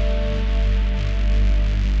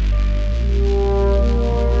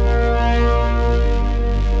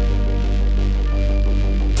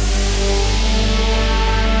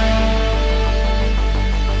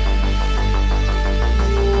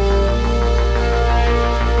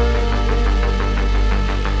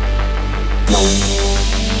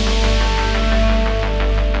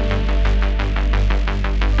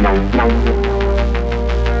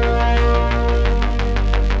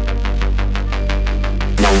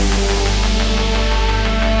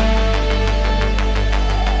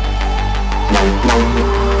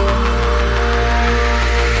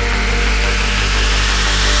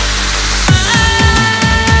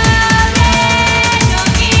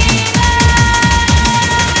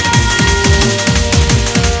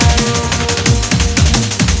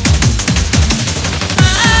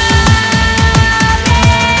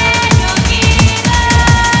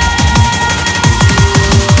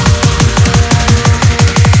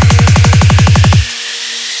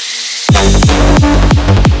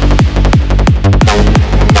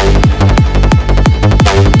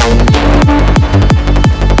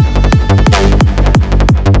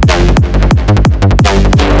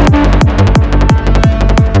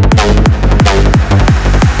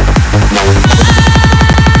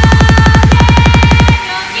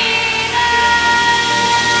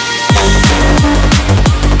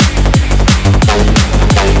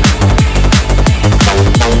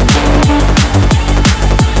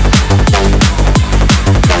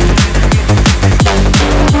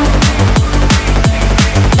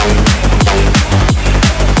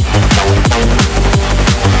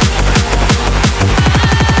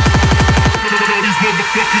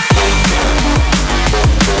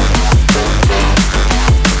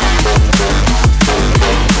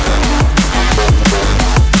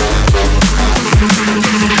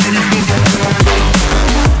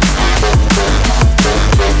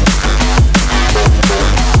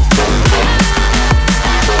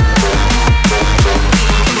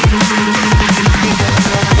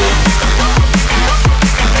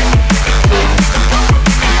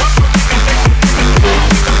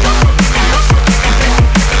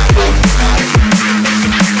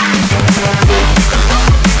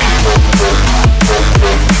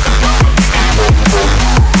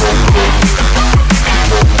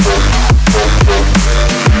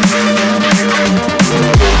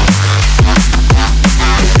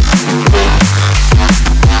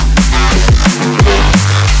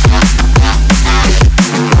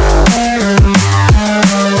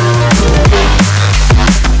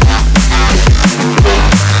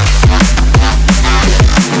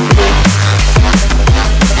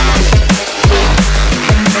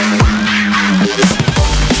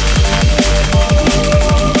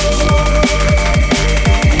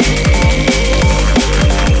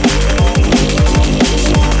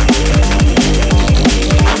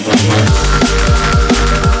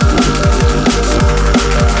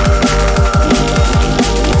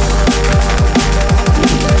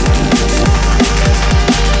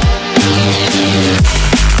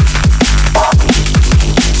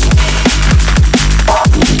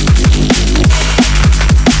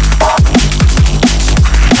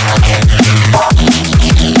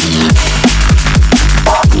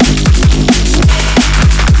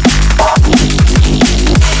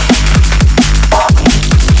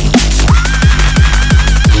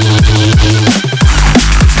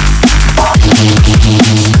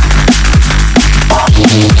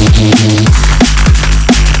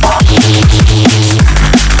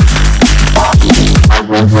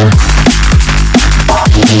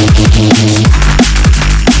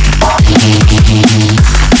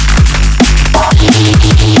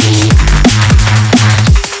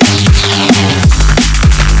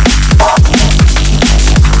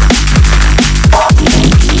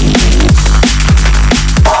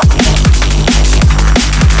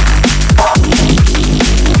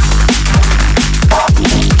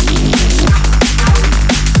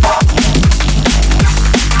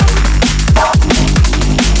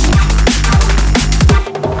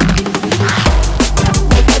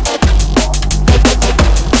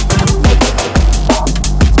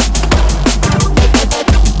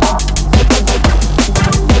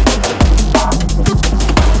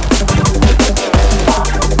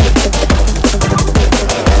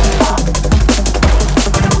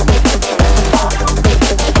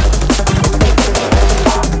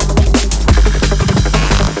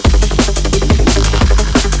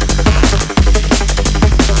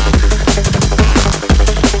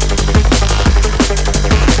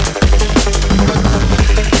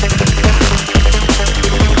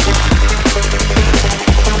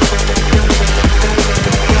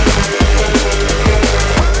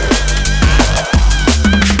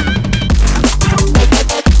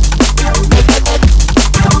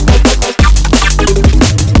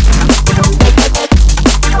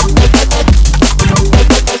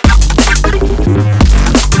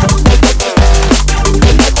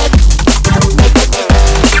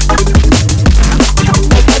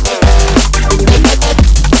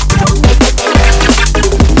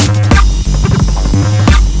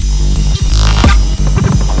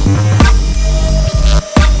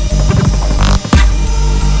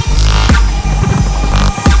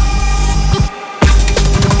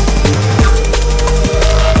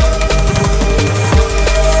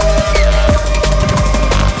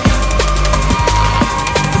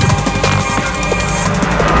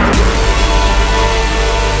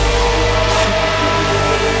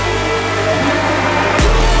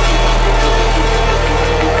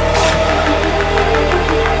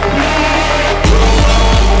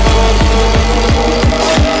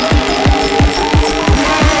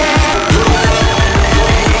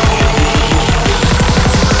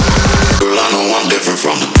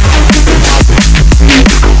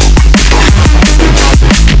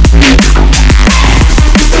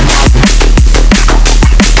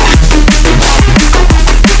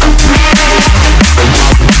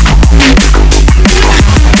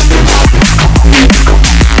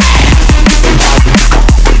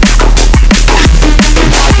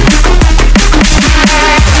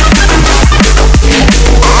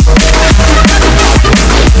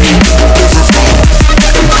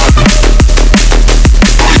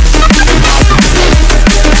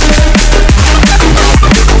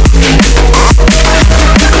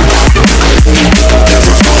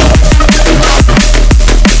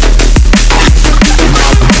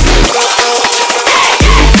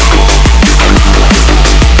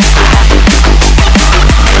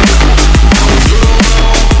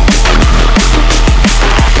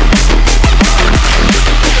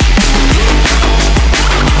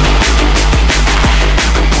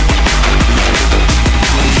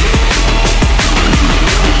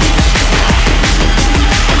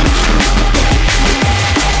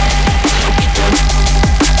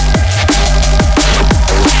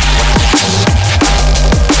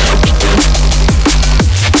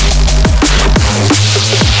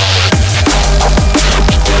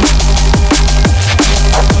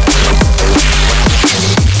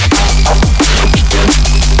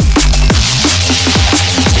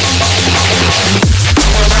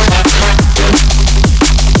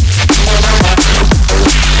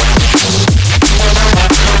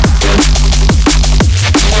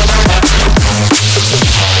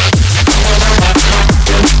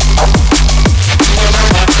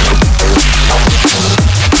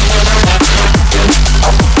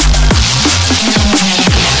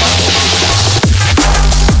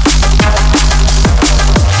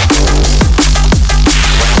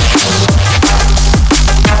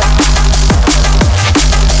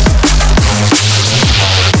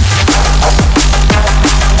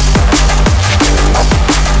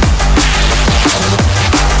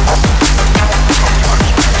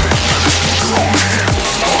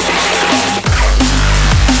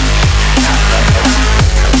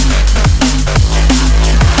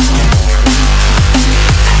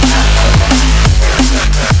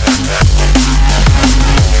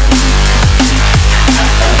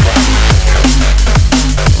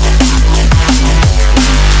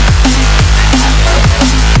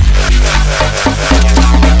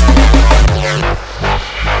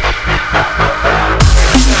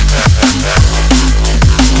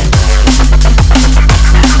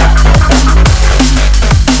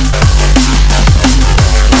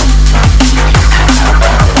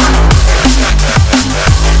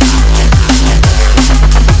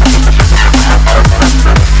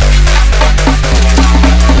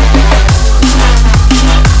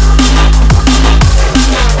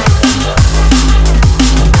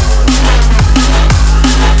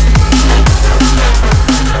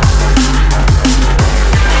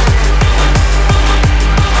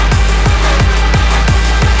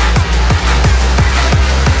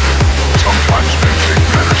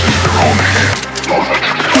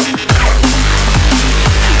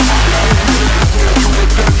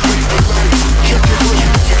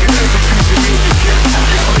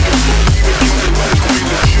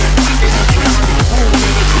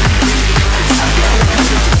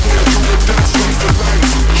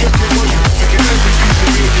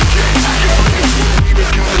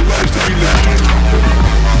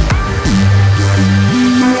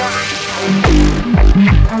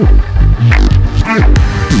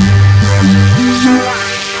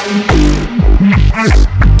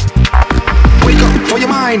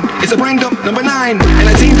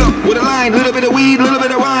 up with a line, little bit of weed, little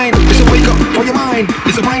bit of wine. It's a wake up for your mind.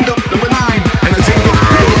 It's a wind up number 9, and a ting up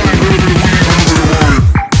with a line, little bit of weed, little bit of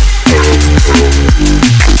wine.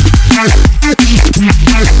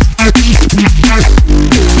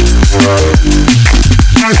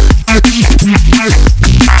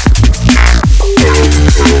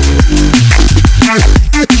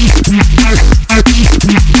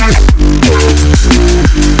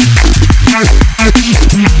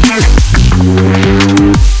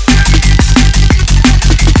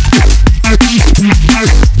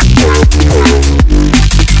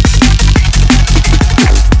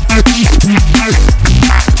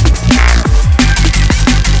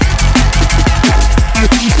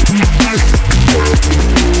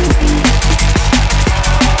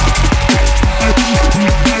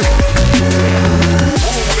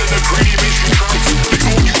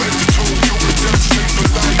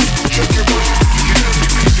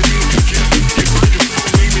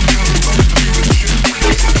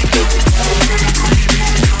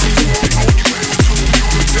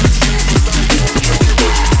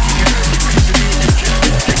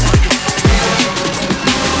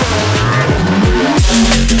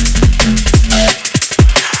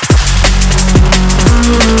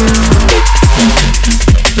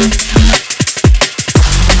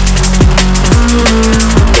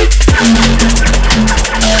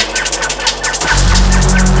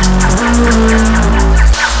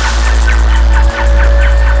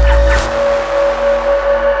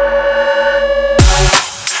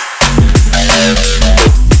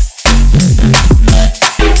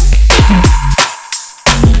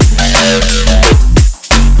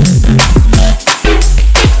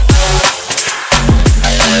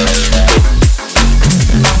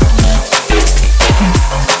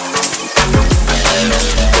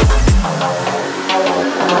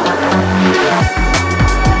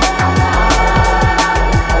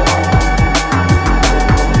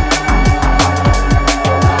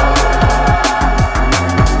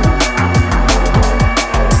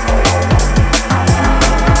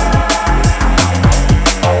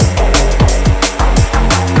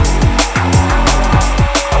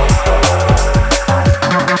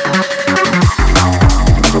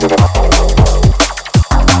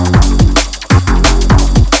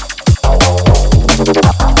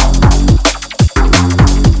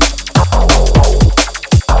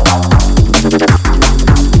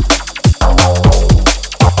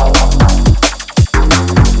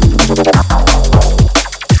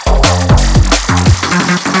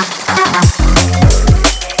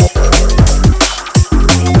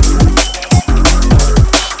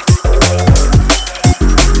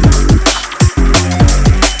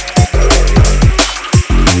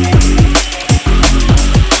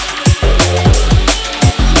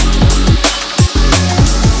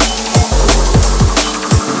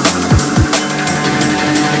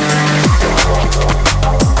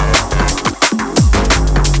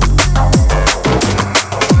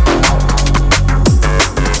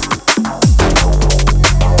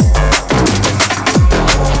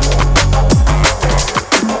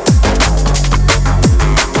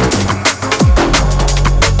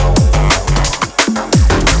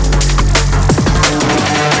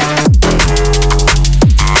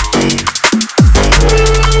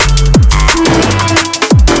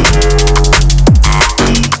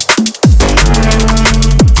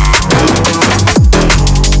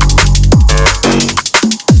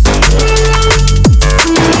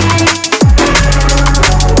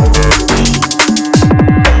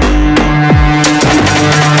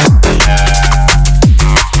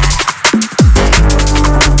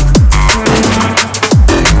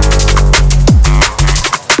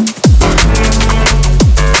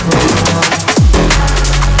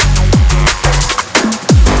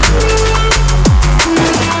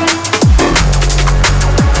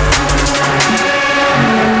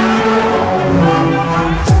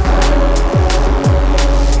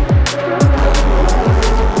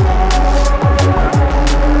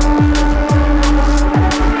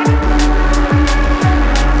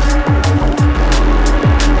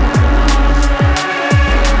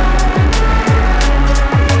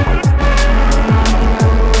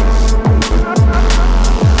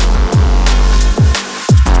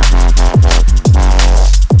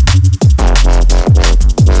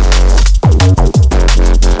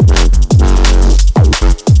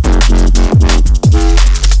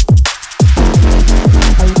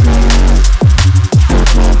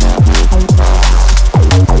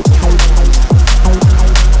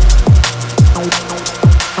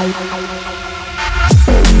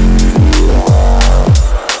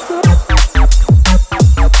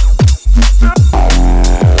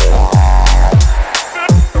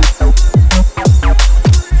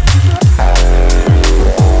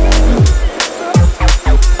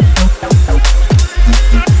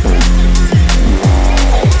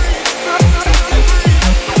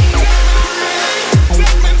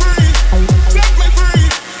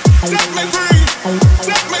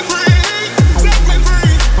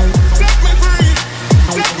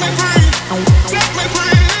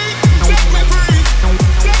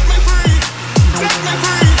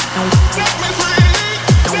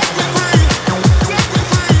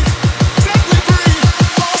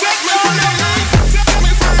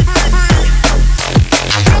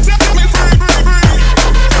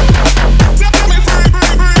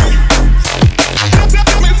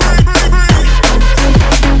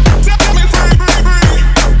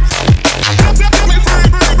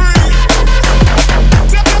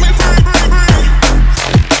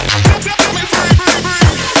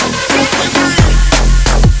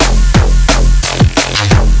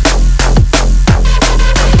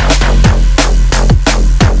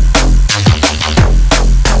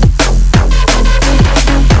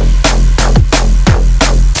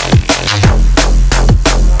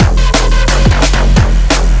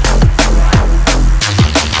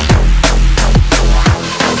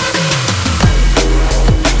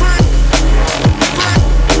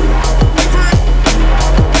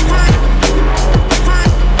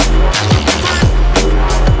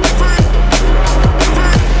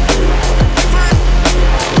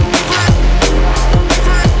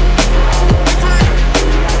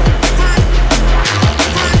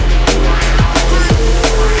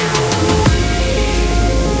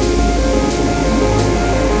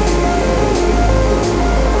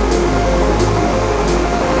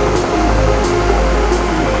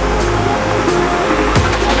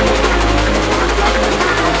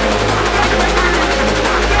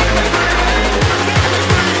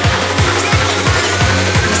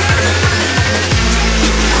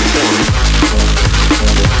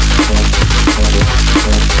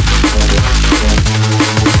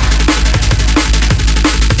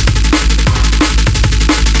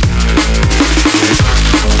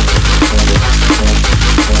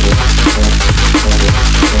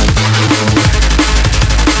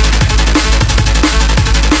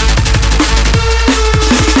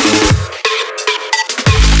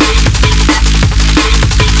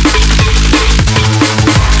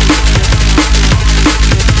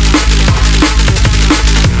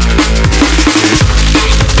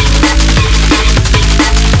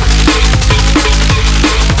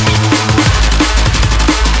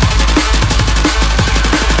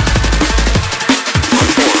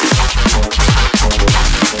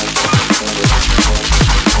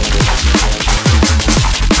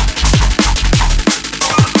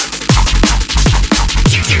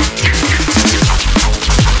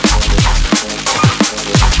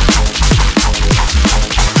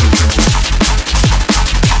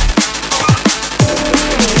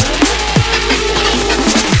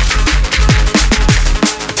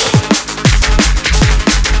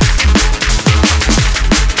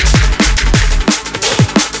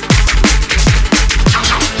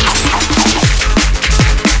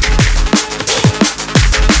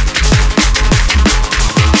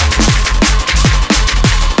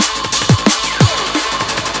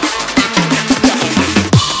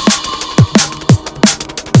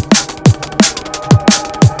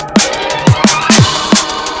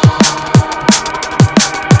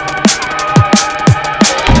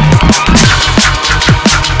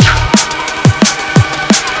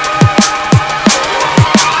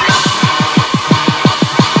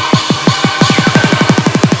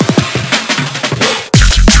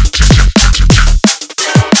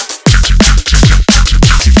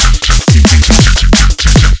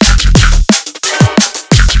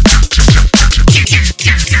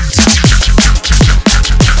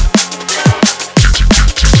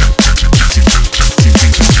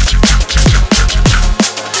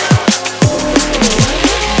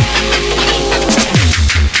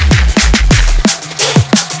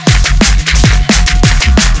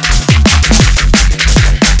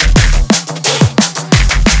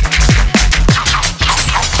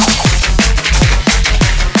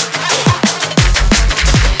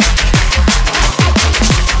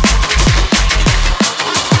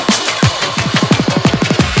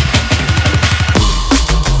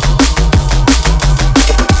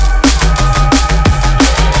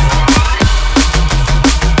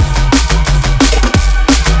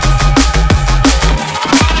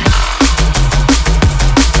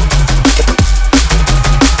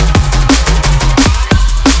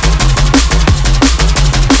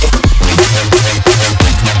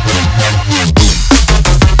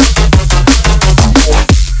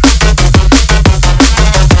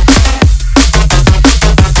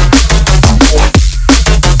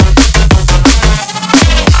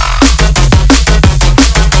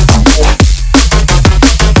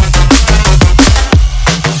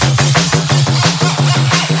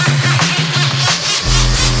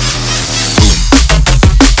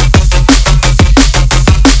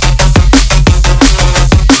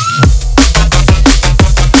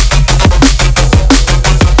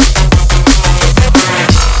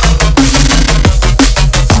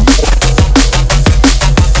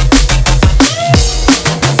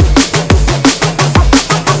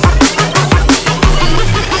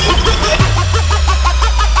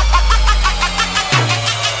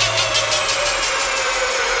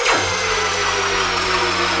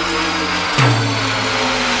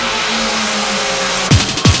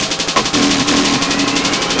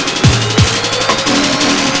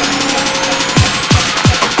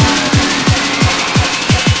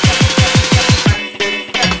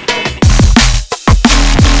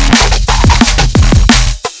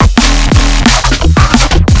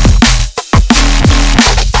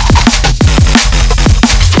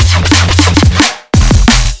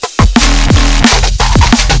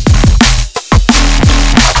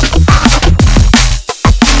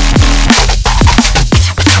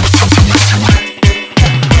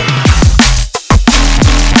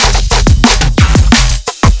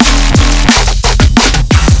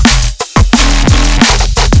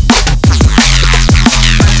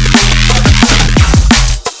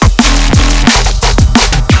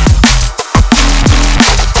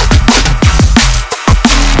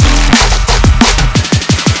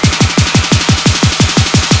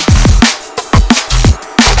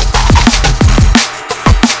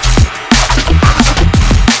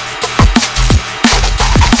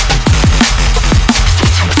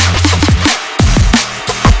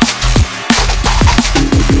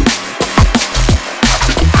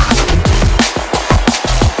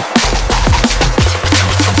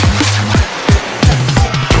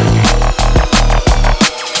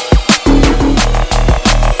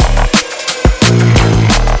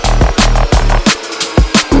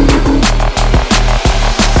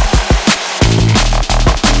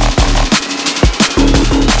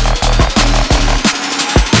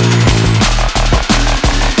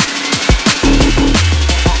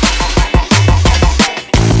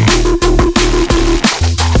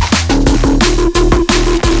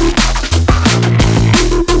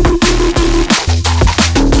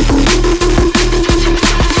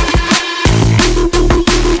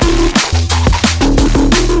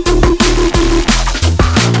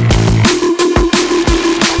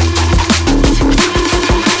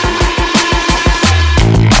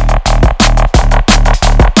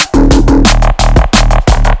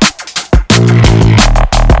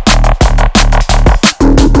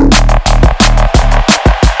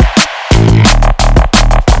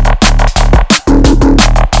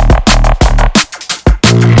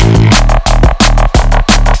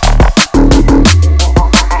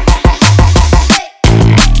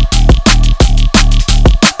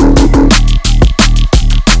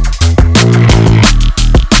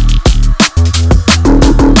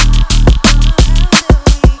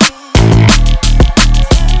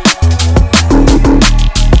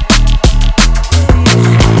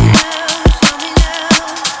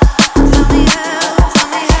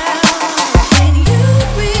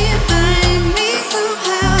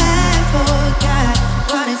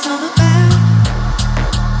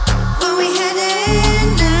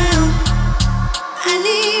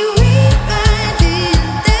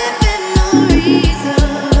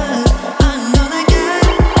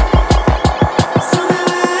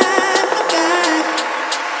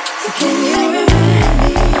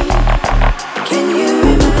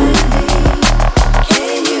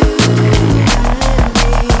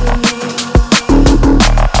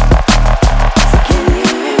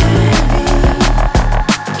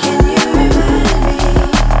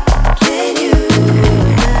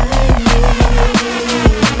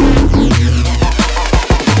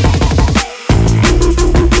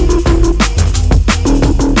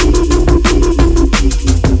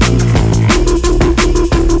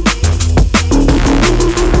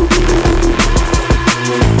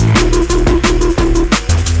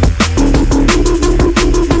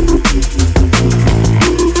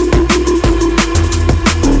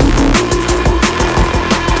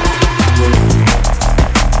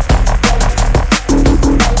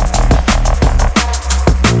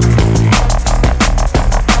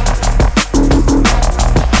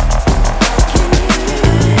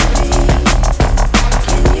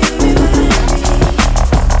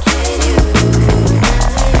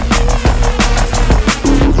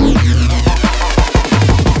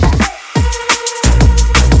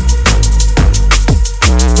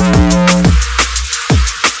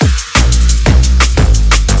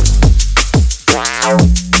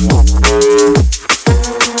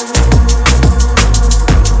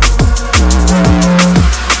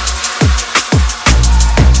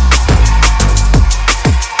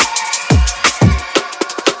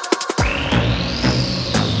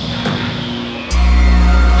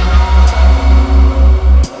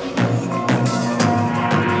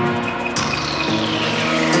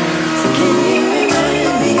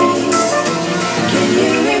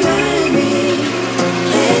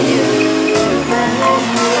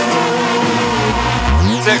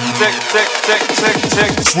 tick, tick, tick, tick,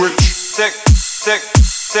 tick, Switch. tick, tick,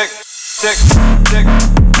 tick, tick,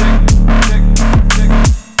 tick, tick,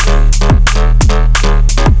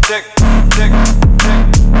 tick, tick, tick, tick,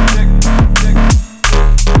 tick, tick.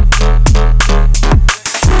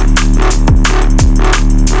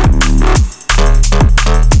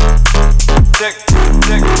 Tick, tick,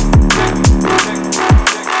 tick, tick, tick,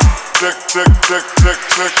 tick, tick, tick, tick,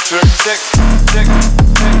 tick, tick.